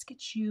right, let's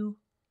get you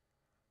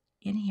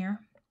in here.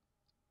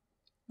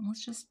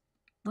 Let's just.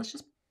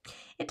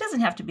 It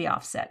doesn't have to be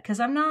offset because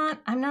I'm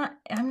not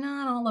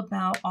all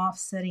about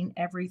offsetting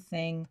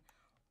everything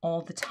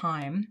all the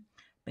time.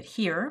 But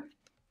here,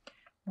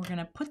 we're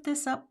gonna put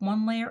this up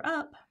one layer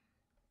up,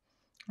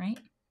 right?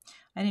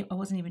 I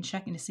wasn't even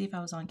checking to see if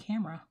I was on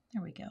camera.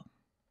 There we go.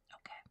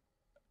 Okay.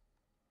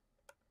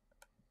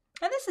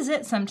 And this is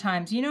it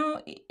sometimes, you know,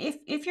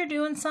 if you're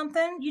doing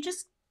something, you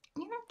just,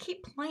 you know,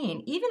 keep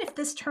playing. Even if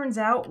this turns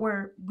out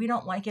where we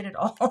don't like it at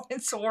all,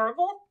 it's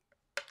horrible,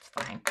 it's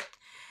fine.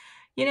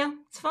 You know,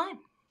 it's fine.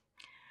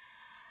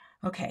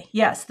 Okay,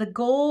 yes, the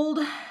gold,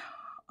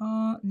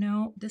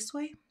 no, this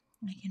way.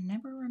 I can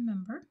never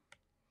remember.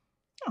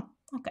 Oh,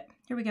 okay,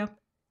 here we go.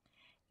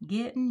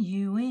 Getting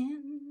you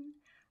in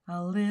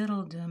a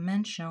little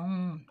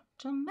dimension.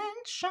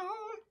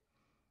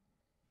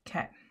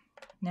 Okay,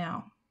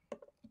 now,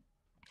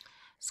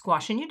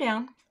 squashing you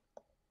down.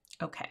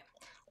 Okay,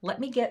 let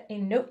me get a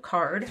note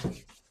card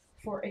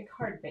for a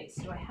card base.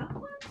 Do I have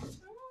one?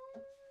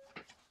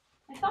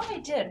 I thought I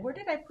did. Where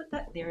did I put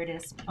that? There it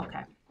is.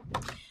 Okay.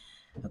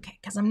 Okay,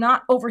 because I'm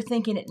not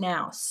overthinking it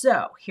now.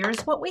 So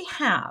here's what we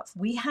have.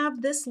 We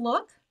have this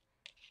look.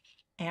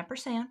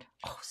 Ampersand.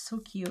 Oh, so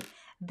cute.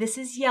 This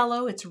is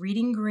yellow. It's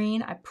reading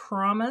green. I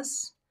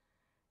promise.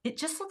 It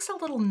just looks a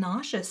little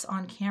nauseous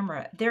on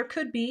camera. There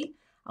could be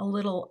a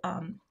little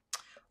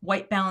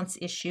white balance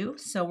issue.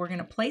 So we're going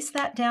to place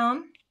that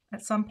down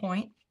at some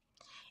point.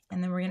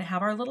 And then we're going to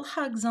have our little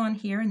hugs on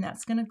here. And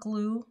that's going to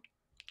glue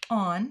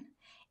on.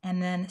 And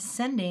then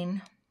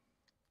sending,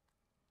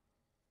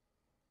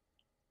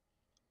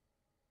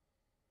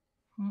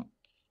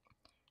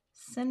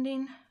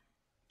 Sending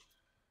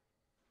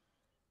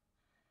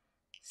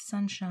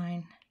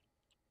sunshine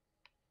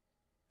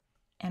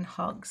and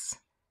hugs.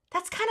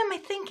 That's kind of my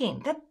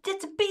thinking.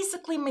 That's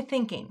basically my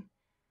thinking.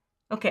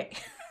 Okay.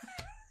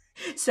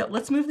 So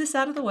let's move this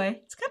out of the way.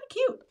 It's kind of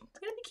cute. It's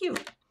going to be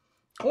cute.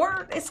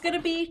 Or it's going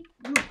to be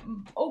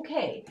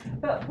okay.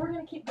 But we're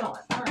going to keep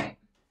going. All right.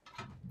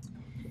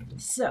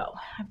 So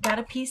I've got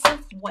a piece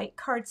of white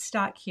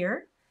cardstock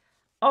here.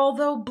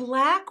 Although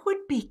black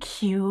would be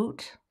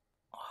cute.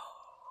 Oh,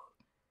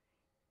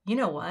 you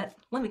know what?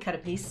 Let me cut a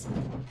piece.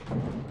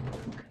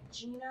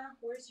 Gina,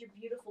 where's your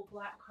beautiful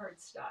black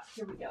cardstock?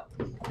 Here we go.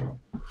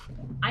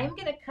 I'm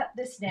going to cut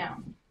this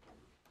down.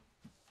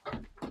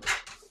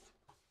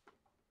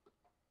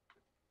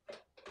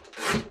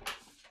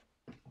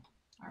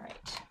 All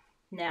right.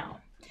 Now,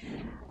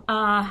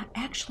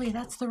 actually,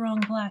 that's the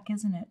wrong black,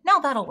 isn't it?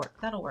 No, that'll work.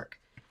 That'll work.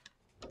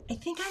 I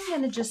think I'm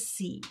going to just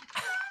see.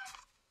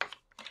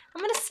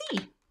 I'm going to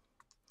see.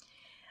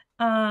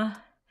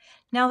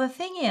 Now, the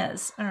thing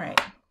is, all right,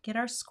 get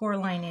our score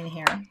line in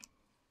here.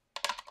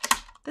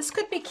 This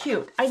could be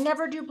cute. I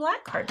never do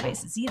black card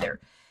faces either.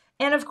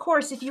 And of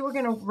course, if you were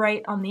going to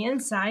write on the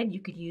inside,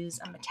 you could use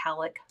a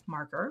metallic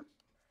marker,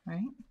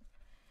 right?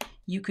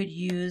 You could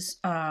use,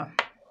 or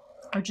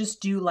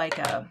just do like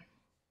a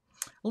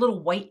little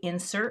white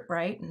insert,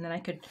 right? And then I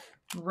could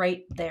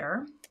write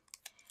there.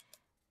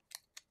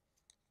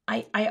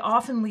 I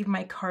often leave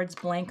my cards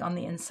blank on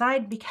the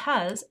inside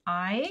because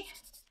I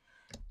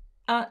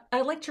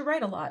like to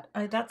write a lot.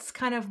 That's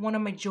kind of one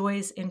of my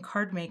joys in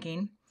card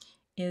making,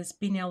 is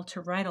being able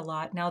to write a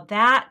lot. Now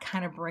that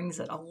kind of brings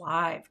it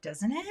alive,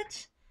 doesn't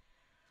it?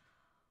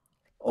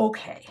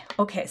 Okay,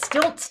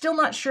 still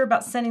not sure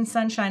about sending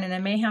sunshine, and I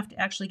may have to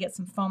actually get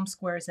some foam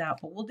squares out,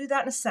 but we'll do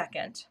that in a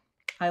second.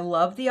 I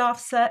love the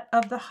offset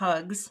of the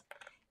hugs.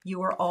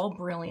 You are all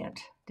brilliant.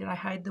 Did I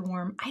hide the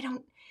worm? I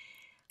don't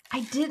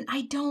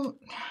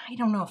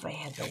know if I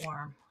had the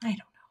worm. I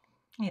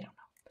don't know.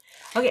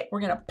 Okay,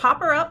 we're gonna pop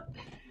her up,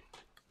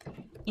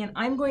 and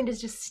I'm going to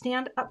just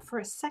stand up for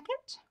a second,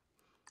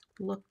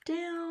 look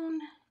down,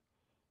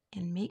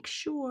 and make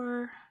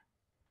sure.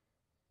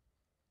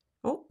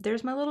 Oh,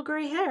 there's my little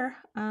gray hair.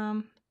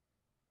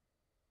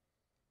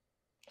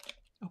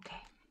 Okay,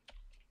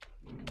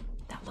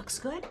 that looks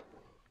good.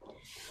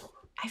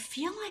 I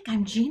feel like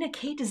I'm Gina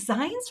K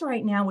Designs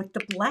right now with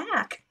the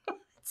black.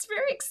 It's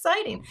very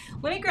exciting.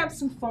 Let me grab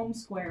some foam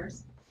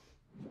squares.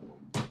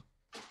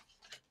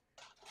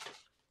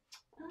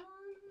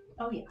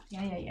 Oh yeah.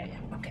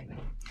 Okay.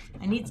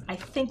 I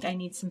think I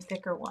need some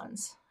thicker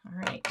ones. All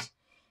right.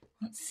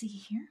 Let's see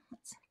here.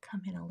 Let's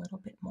come in a little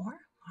bit more.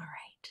 All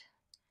right.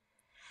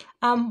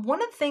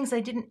 One of the things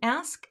I didn't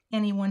ask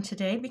anyone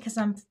today, because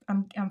I'm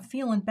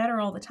feeling better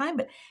all the time,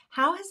 but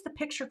how has the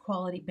picture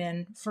quality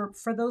been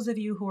for those of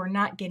you who are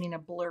not getting a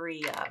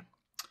blurry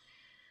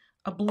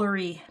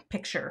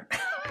picture?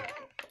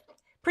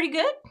 Pretty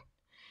good.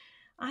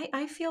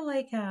 I feel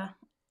like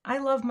I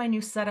love my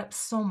new setup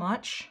so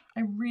much.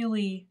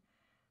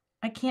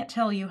 I can't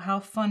tell you how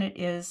fun it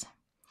is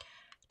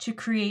to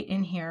create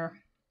in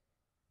here.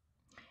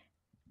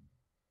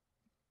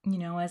 You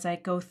know, as I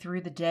go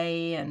through the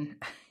day, and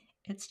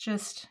it's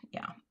just,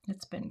 yeah,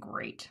 it's been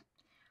great.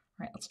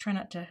 All right, let's try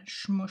not to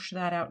smush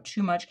that out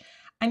too much.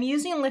 I'm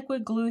using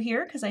liquid glue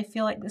here because I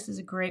feel like this is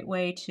a great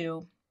way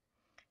to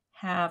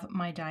have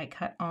my die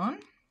cut on.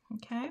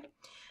 Okay,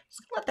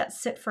 just gonna let that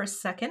sit for a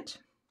second.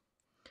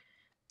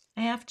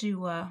 I have to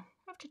do a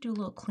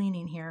little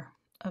cleaning here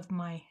of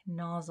my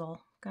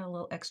nozzle. Got a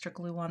little extra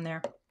glue on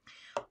there.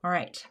 All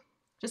right,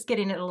 just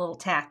getting it a little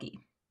tacky.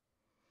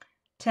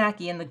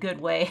 Tacky in the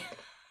good way,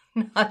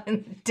 not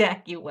in the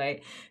tacky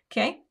way.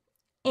 Okay,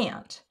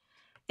 and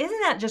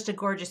isn't that just a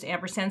gorgeous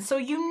ampersand? So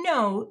you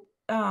know,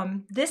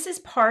 this is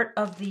part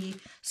of the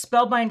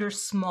Spellbinder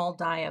Small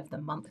Die of the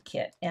Month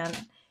kit,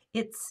 and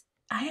it's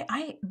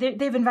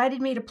they've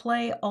invited me to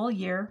play all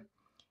year,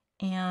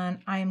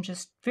 and I'm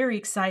just very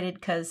excited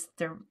because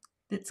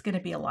it's going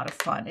to be a lot of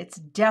fun. It's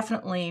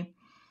definitely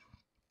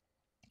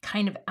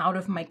kind of out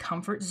of my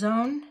comfort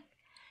zone,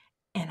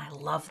 and I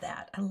love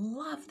that. I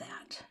love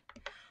that.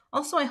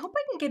 Also, I hope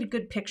I can get a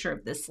good picture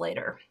of this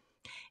later.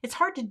 It's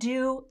hard to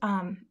do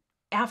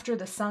after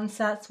the sun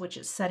sets, which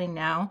is setting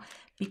now,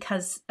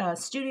 because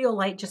studio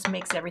light just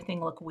makes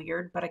everything look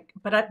weird. But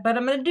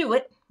I'm going to do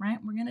it, right?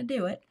 We're going to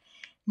do it.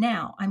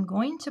 Now, I'm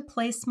going to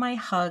place my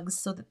hugs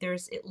so that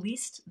there's at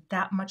least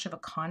that much of a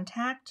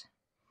contact,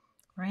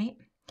 right?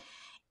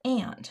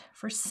 And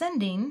for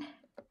sending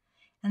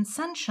and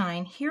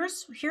sunshine,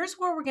 here's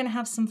where we're going to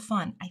have some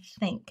fun, I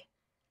think.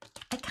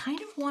 I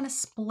kind of want to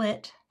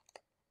split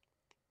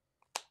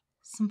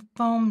some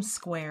foam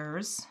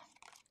squares.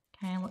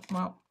 Okay,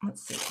 well,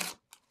 let's see.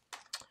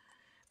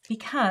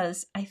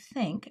 Because I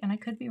think, and I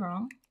could be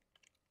wrong,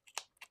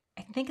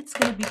 I think it's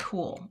going to be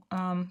cool.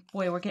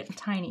 Boy, we're getting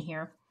tiny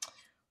here.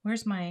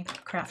 Where's my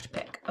craft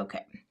pick?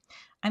 Okay,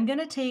 I'm going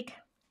to take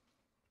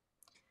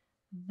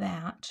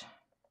that.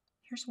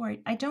 Here's where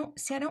I don't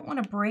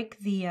want to break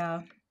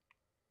the,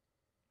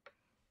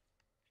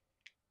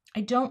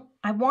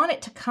 I want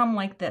it to come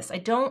like this.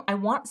 I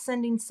want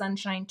Sending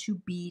Sunshine to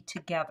be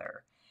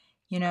together,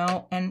 you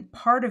know, and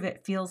part of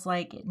it feels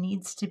like it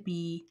needs to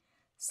be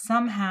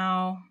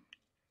somehow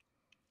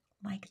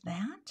like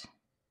that.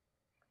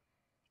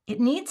 It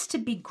needs to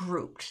be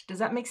grouped. Does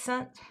that make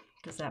sense?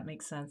 Does that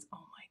make sense? Oh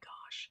my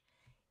gosh.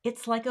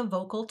 It's like a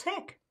vocal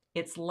tick.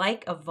 It's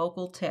like a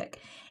vocal tick.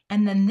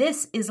 And then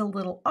this is a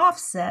little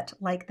offset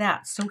like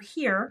that. So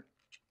here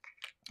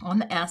on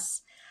the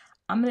S,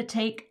 I'm going to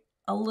take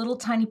a little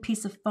tiny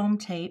piece of foam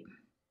tape,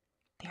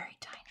 very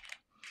tiny,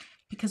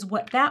 because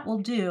what that will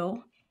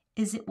do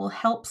is it will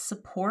help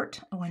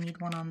support. Oh, I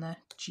need one on the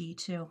G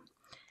too.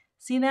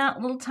 See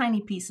that? Little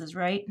tiny pieces,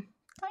 right?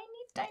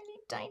 Tiny, tiny,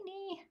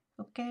 tiny.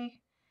 Okay.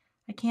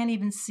 I can't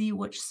even see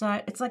which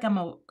side. It's like I'm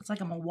a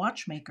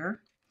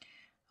watchmaker.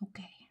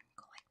 Okay,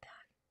 go like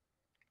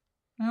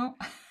that. Well,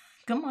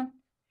 come on.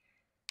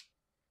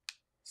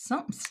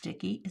 Something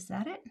sticky. Is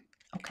that it?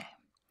 Okay.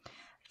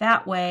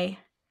 That way,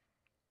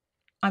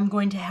 I'm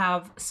going to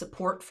have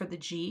support for the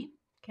G.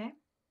 Okay.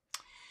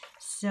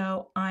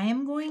 So I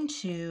am going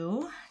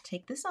to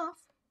take this off.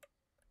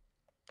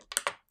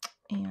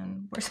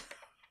 And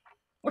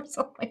where's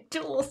all my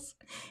tools?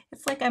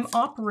 It's like I'm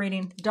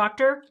operating.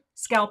 Dr.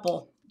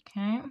 Scalpel.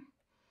 Okay.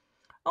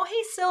 Oh,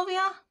 hey,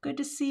 Sylvia. Good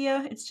to see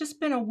you. It's just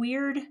been a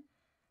weird,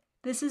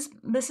 this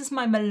is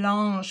my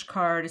melange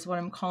card is what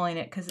I'm calling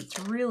it, because it's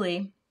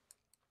really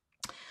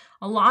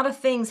a lot of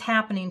things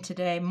happening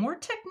today. More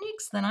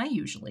techniques than I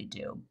usually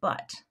do,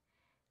 but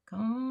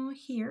go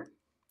here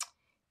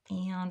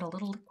and a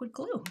little liquid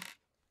glue.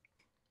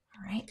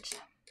 All right.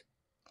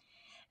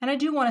 And I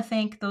do want to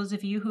thank those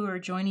of you who are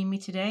joining me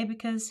today,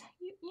 because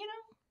you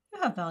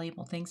have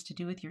valuable things to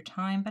do with your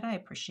time, but I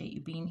appreciate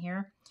you being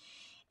here.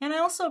 And I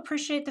also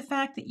appreciate the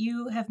fact that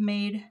you have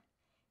made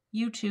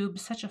YouTube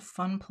such a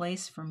fun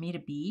place for me to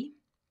be,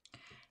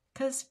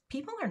 because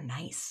people are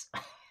nice.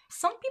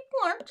 Some people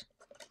aren't,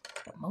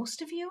 but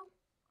most of you,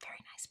 very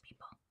nice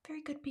people,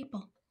 very good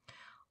people.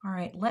 All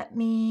right, let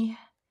me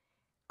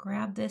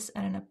grab this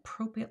at an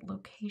appropriate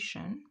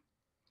location.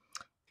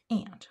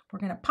 And we're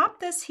going to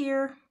pop this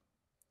here.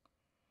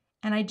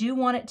 And I do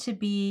want it to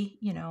be,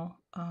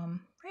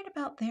 right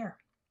about there.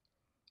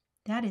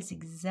 That is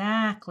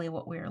exactly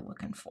what we're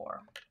looking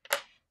for.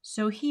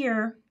 So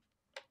here,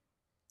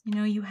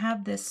 you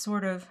have this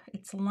sort of,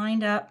 it's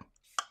lined up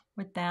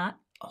with that.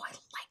 Oh, I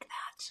like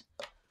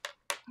that.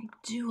 I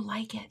do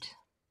like it.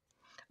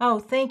 Oh,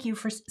 thank you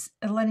for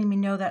letting me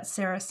know that,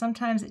 Sarah.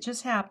 Sometimes it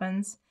just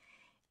happens.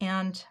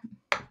 And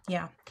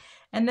yeah.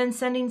 And then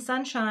Sending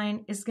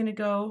Sunshine is going to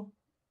go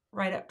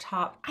right up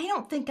top. I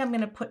don't think I'm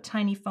going to put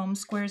tiny foam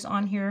squares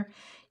on here,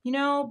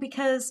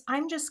 because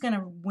I'm just going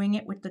to wing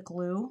it with the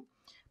glue.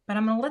 But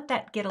I'm going to let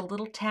that get a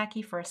little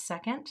tacky for a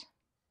second.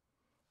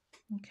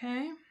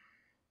 Okay.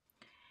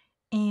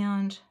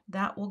 And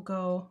that will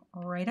go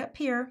right up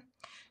here.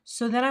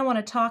 So then I want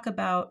to talk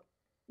about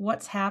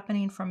what's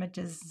happening from a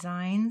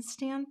design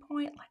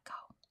standpoint.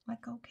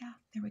 Let go, Kath.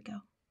 There we go.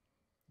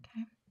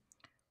 Okay.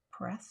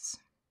 Press.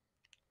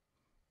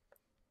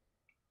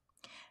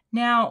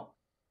 Now,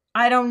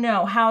 I don't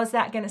know. How is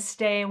that going to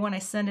stay when I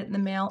send it in the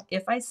mail?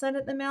 If I send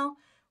it in the mail,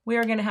 we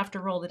are going to have to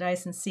roll the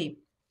dice and see.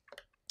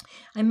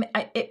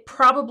 It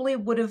probably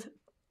would have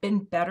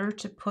been better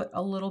to put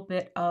a little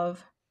bit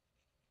of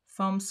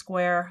foam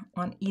square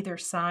on either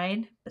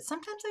side, but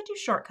sometimes I do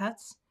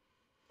shortcuts.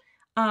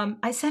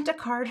 I sent a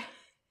card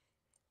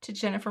to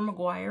Jennifer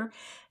McGuire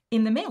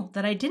in the mail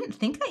that I didn't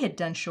think I had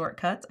done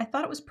shortcuts. I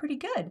thought it was pretty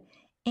good.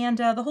 And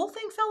the whole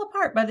thing fell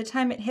apart by the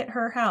time it hit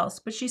her house,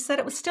 but she said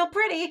it was still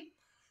pretty.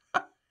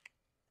 I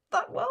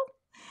thought, well,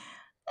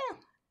 yeah,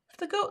 if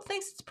the goat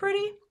thinks it's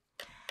pretty.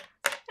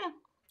 Yeah.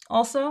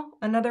 Also,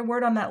 another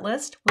word on that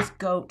list was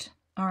goat.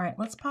 All right,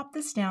 let's pop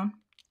this down.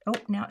 Oh,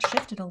 now it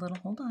shifted a little.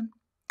 Hold on.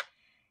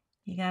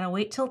 You gotta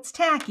wait till it's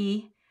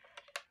tacky.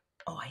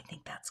 Oh, I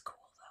think that's cool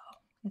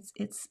though.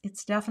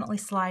 It's definitely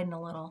sliding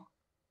a little.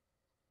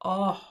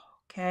 Oh,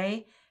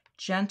 okay.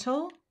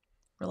 Gentle,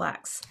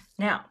 relax.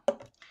 Now,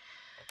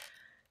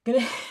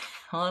 well,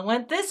 I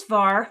went this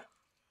far.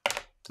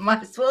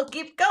 Might as well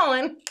keep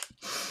going.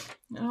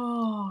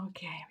 Oh,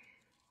 okay.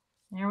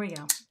 There we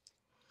go.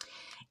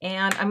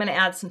 And I'm going to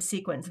add some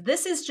sequins.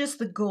 This is just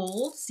the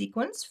gold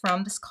sequins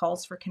from This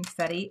Calls for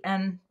Confetti.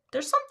 And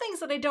there's some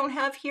things that I don't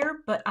have here,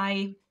 but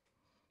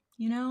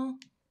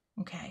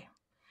okay.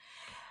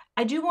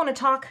 I do want to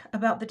talk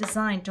about the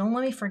design. Don't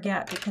let me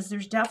forget, because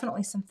there's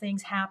definitely some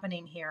things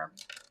happening here.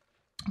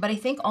 But I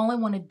think all I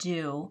want to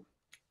do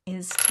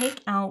is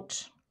take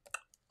out,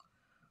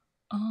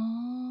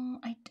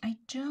 I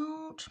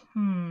don't,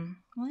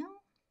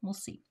 well, we'll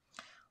see.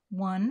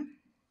 1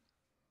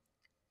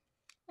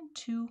 and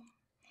 2.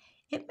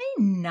 It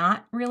may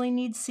not really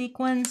need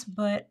sequins,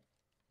 but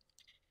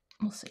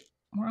we'll see.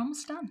 We're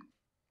almost done.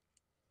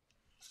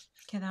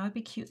 Okay, that would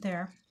be cute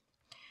there.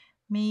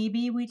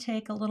 Maybe we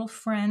take a little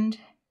friend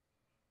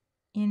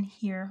in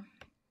here.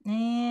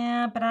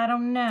 Yeah, but I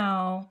don't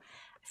know.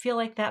 I feel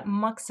like that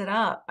mucks it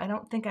up. I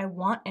don't think I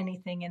want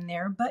anything in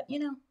there, but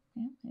Yeah.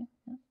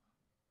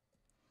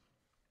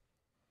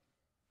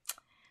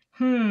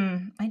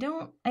 I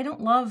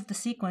don't love the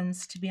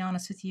sequins, to be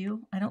honest with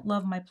you. I don't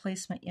love my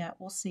placement yet.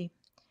 We'll see.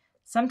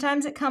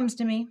 Sometimes it comes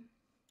to me.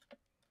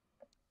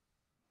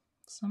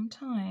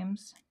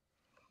 Sometimes.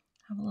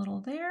 Have a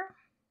little there.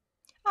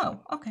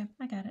 Oh, okay.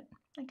 I got it.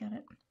 I got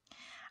it.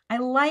 I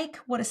like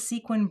what a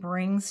sequin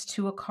brings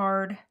to a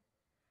card.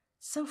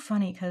 So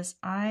funny because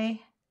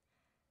I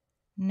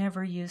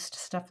never used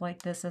stuff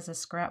like this as a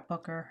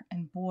scrapbooker.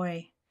 And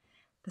boy,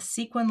 the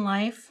sequin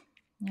life,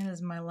 it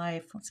is my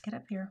life. Let's get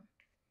up here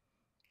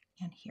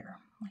and here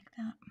like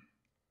that.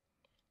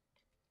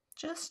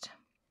 Just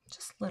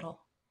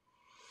little.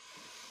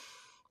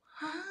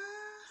 I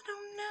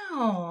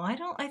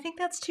don't know. I think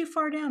that's too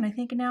far down. I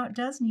think now it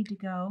does need to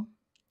go.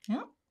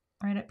 Yep,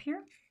 right up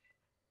here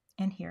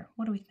and here.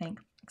 What do we think?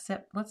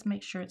 Except let's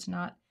make sure it's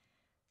not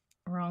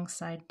wrong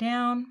side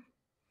down.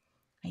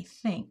 I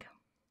think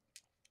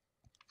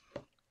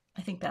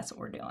that's what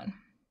we're doing.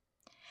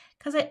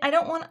 Because I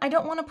don't want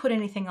to put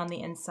anything on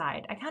the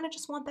inside. I kind of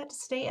just want that to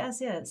stay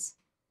as is.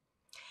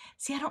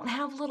 See, I don't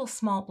have little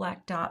small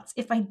black dots.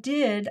 If I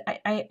did,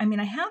 I mean,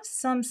 I have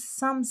some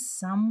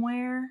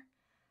somewhere,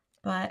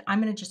 but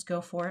I'm going to just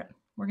go for it.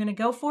 We're going to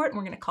go for it, and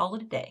we're going to call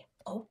it a day.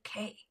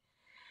 Okay.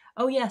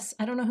 Oh, yes.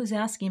 I don't know who's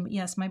asking, but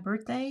yes, my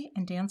birthday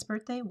and Dan's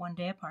birthday, one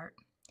day apart.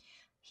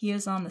 He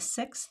is on the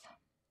 6th.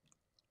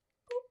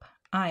 Boop.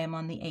 I am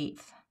on the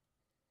 8th.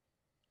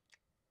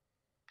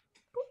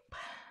 Boop.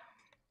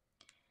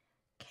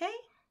 Okay.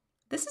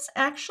 This is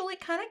actually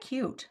kind of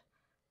cute.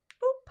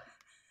 Boop.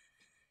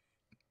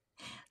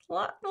 A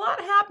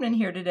lot happening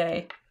here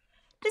today.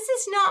 This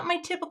is not my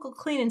typical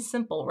clean and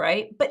simple,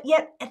 right? But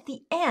yet at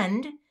the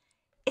end,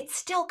 it's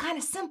still kind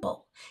of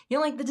simple. You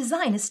know, like the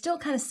design is still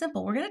kind of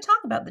simple. We're going to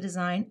talk about the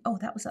design. Oh,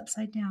 that was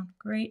upside down.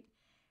 Great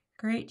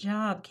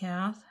job,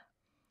 Kath.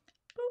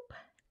 Boop.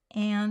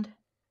 And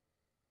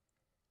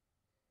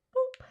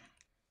boop.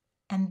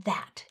 And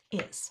that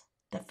is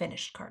the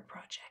finished card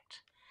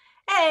project.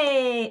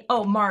 Hey!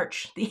 Oh,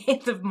 March, the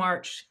 8th of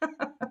March.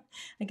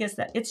 I guess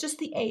that it's just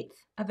the 8th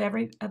of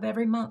every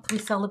month. We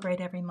celebrate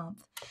every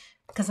month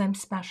because I'm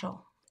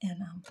special. And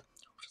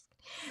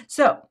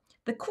so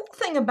the cool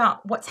thing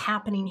about what's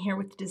happening here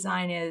with the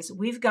design is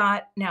we've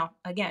got, now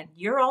again,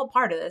 you're all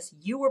part of this.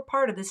 You were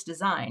part of this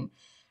design.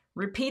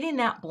 Repeating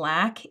that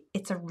black,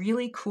 it's a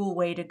really cool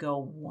way to go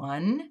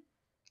 1,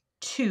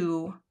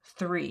 2,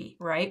 3,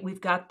 right?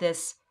 We've got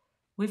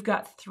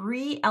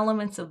 3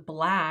 elements of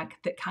black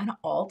that kind of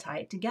all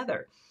tie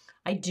together.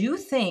 I do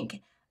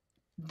think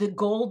the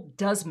gold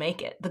does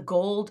make it. The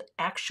gold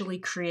actually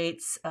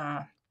creates,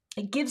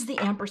 it gives the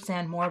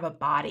ampersand more of a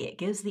body. It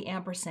gives the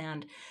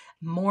ampersand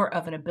more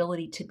of an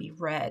ability to be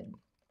read.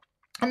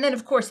 And then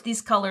of course,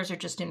 these colors are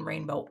just in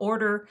rainbow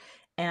order.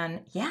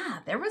 And yeah,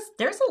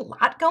 there's a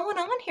lot going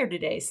on here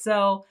today.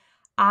 So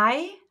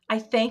I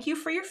thank you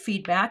for your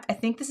feedback. I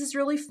think this is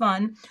really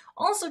fun.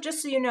 Also,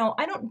 just so you know,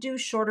 I don't do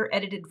shorter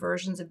edited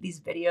versions of these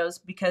videos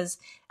because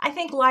I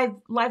think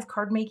live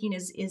card making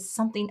is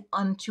something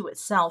unto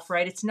itself,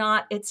 right? It's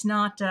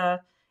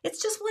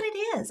just what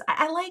it is.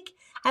 I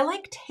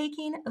like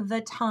taking the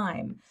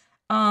time.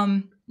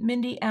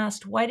 Mindy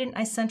asked, why didn't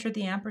I center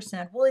the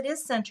ampersand? Well, it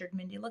is centered,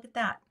 Mindy. Look at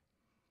that.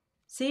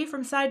 See,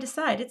 from side to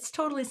side, it's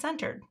totally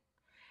centered.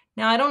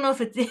 Now, I don't know if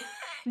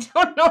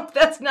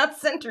that's not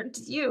centered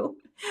to you,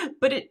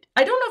 but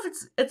I don't know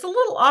if it's a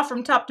little off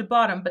from top to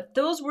bottom, but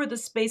those were the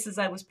spaces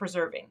I was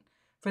preserving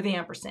for the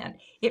ampersand.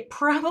 It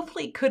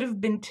probably could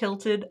have been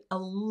tilted a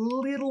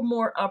little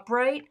more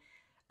upright.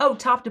 Oh,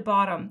 top to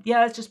bottom. Yeah,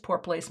 that's just poor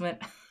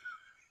placement.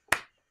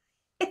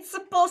 It's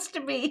supposed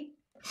to be.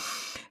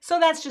 So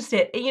that's just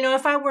it. You know,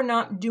 if I were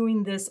not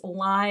doing this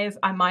live,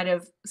 I might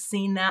have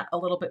seen that a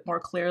little bit more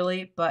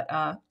clearly, but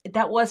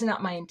that was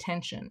not my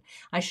intention.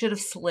 I should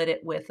have slid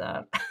it with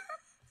Mindy,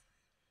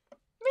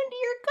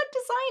 you're a good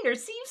designer.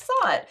 See, you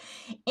saw it.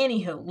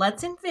 Anywho,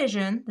 let's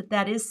envision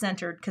that is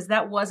centered because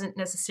that wasn't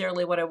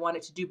necessarily what I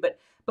wanted to do.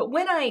 But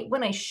when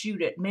I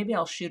shoot it, maybe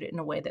I'll shoot it in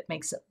a way that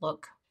makes it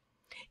look.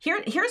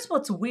 Here's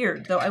what's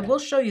weird, though. I will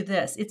show you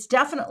this. It's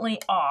definitely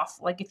off.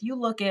 Like if you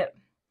look at,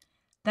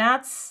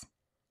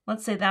 let's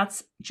say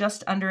that's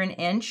just under an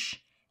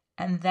inch.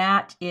 And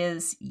that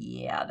is,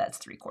 yeah, that's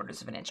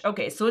 3/4 of an inch.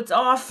 Okay, so it's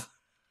off.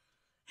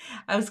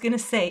 I was going to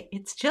say,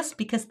 it's just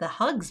because the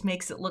hugs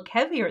makes it look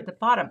heavier at the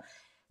bottom.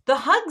 The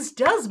hugs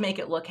does make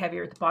it look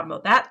heavier at the bottom.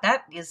 Oh,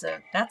 that's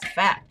a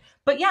fact.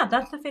 But yeah,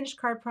 that's the finished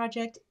card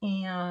project.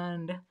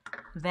 And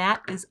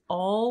that is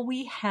all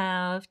we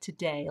have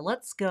today.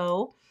 Let's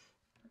go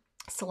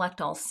select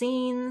all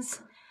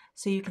scenes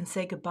so you can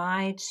say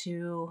goodbye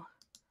to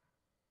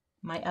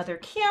my other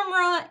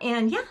camera.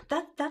 And yeah,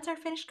 that's our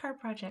finished card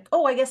project.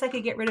 Oh, I guess I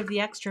could get rid of the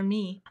extra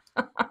me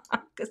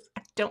because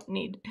I don't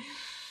need.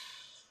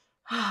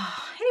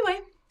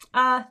 Anyway,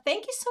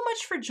 thank you so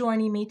much for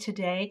joining me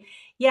today.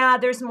 Yeah,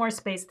 there's more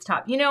space at the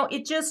top. You know,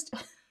 it's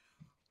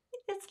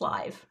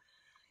live.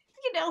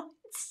 You know,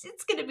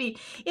 it's going to be,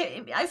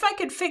 if I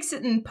could fix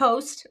it in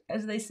post,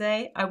 as they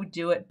say, I would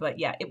do it. But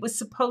yeah, it was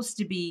supposed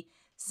to be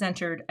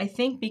centered. I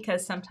think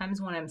because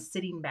sometimes when I'm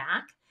sitting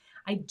back,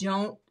 I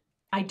don't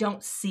I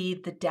don't see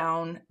the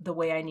down the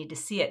way I need to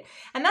see it.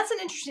 And that's an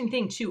interesting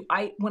thing too.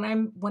 When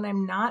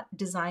I'm not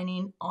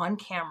designing on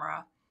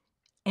camera,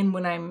 and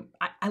when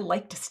I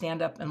like to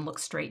stand up and look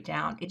straight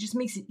down. It just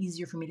makes it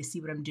easier for me to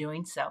see what I'm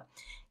doing. So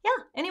yeah,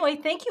 anyway,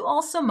 thank you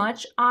all so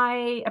much.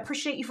 I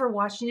appreciate you for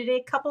watching today.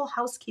 A couple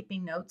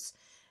housekeeping notes.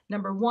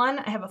 Number one,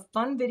 I have a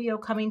fun video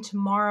coming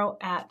tomorrow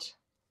at,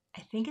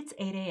 I think it's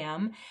 8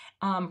 a.m.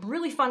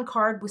 Really fun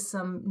card with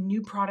some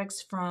new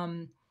products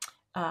from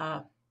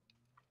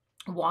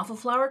Waffle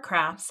Flower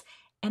Crafts.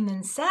 And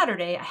then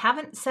Saturday, I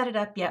haven't set it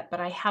up yet,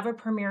 but I have a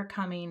premiere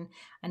coming,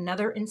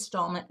 another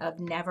installment of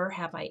Never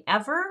Have I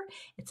Ever.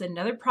 It's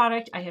another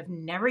product I have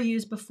never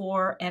used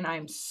before, and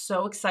I'm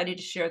so excited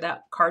to share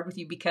that card with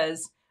you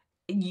because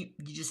you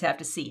just have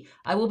to see.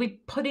 I will be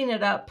putting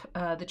it up,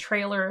 the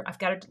trailer. I've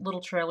got a little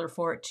trailer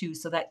for it too,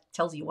 so that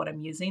tells you what I'm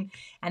using,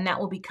 and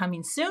that will be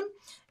coming soon.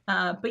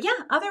 But yeah,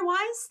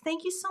 otherwise,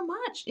 thank you so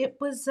much. It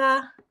was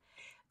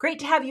great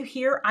to have you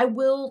here. I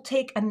will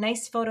take a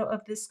nice photo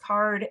of this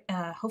card,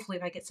 hopefully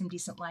if I get some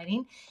decent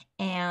lighting.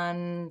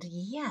 And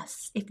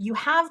yes, if you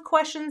have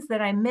questions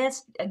that I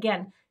missed,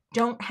 again,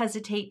 don't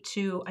hesitate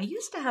to, I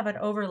used to have an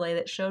overlay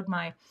that showed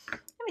my,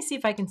 let me see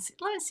if I can,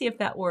 let me see if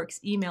that works.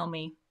 Email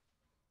me.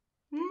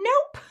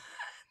 Nope.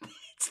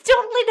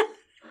 Still,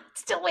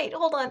 wait,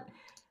 hold on.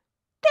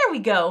 There we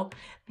go.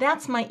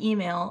 That's my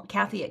email,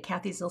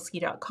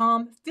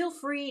 Cathy@CathyZilski.com. Feel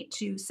free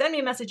to send me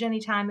a message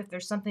anytime if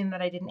there's something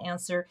that I didn't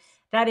answer.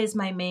 That is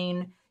my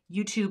main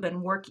YouTube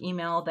and work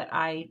email that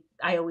I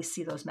always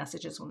see those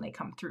messages when they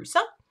come through.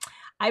 So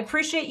I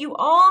appreciate you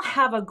all.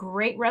 Have a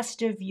great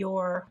rest of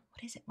your,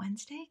 what is it,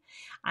 Wednesday?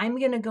 I'm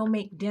going to go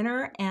make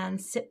dinner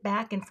and sit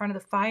back in front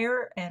of the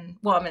fire and,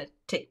 well, I'm going to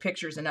take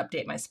pictures and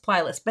update my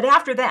supply list. But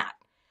after that,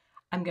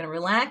 I'm going to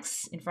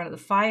relax in front of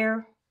the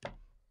fire,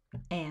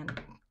 and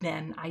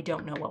then I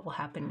don't know what will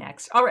happen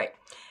next. All right.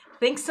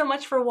 Thanks so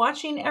much for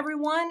watching,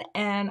 everyone.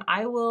 And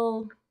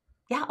I'll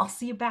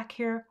see you back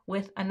here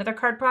with another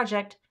card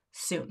project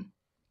soon.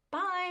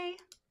 Bye.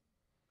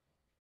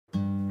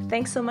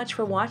 Thanks so much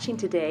for watching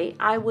today.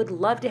 I would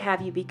love to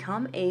have you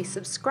become a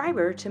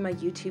subscriber to my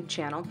YouTube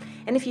channel.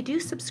 And if you do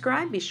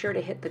subscribe, be sure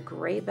to hit the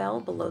gray bell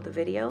below the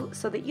video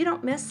so that you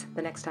don't miss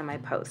the next time I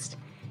post.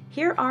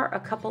 Here are a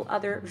couple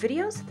other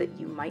videos that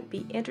you might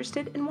be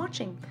interested in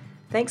watching.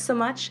 Thanks so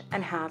much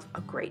and have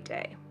a great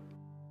day.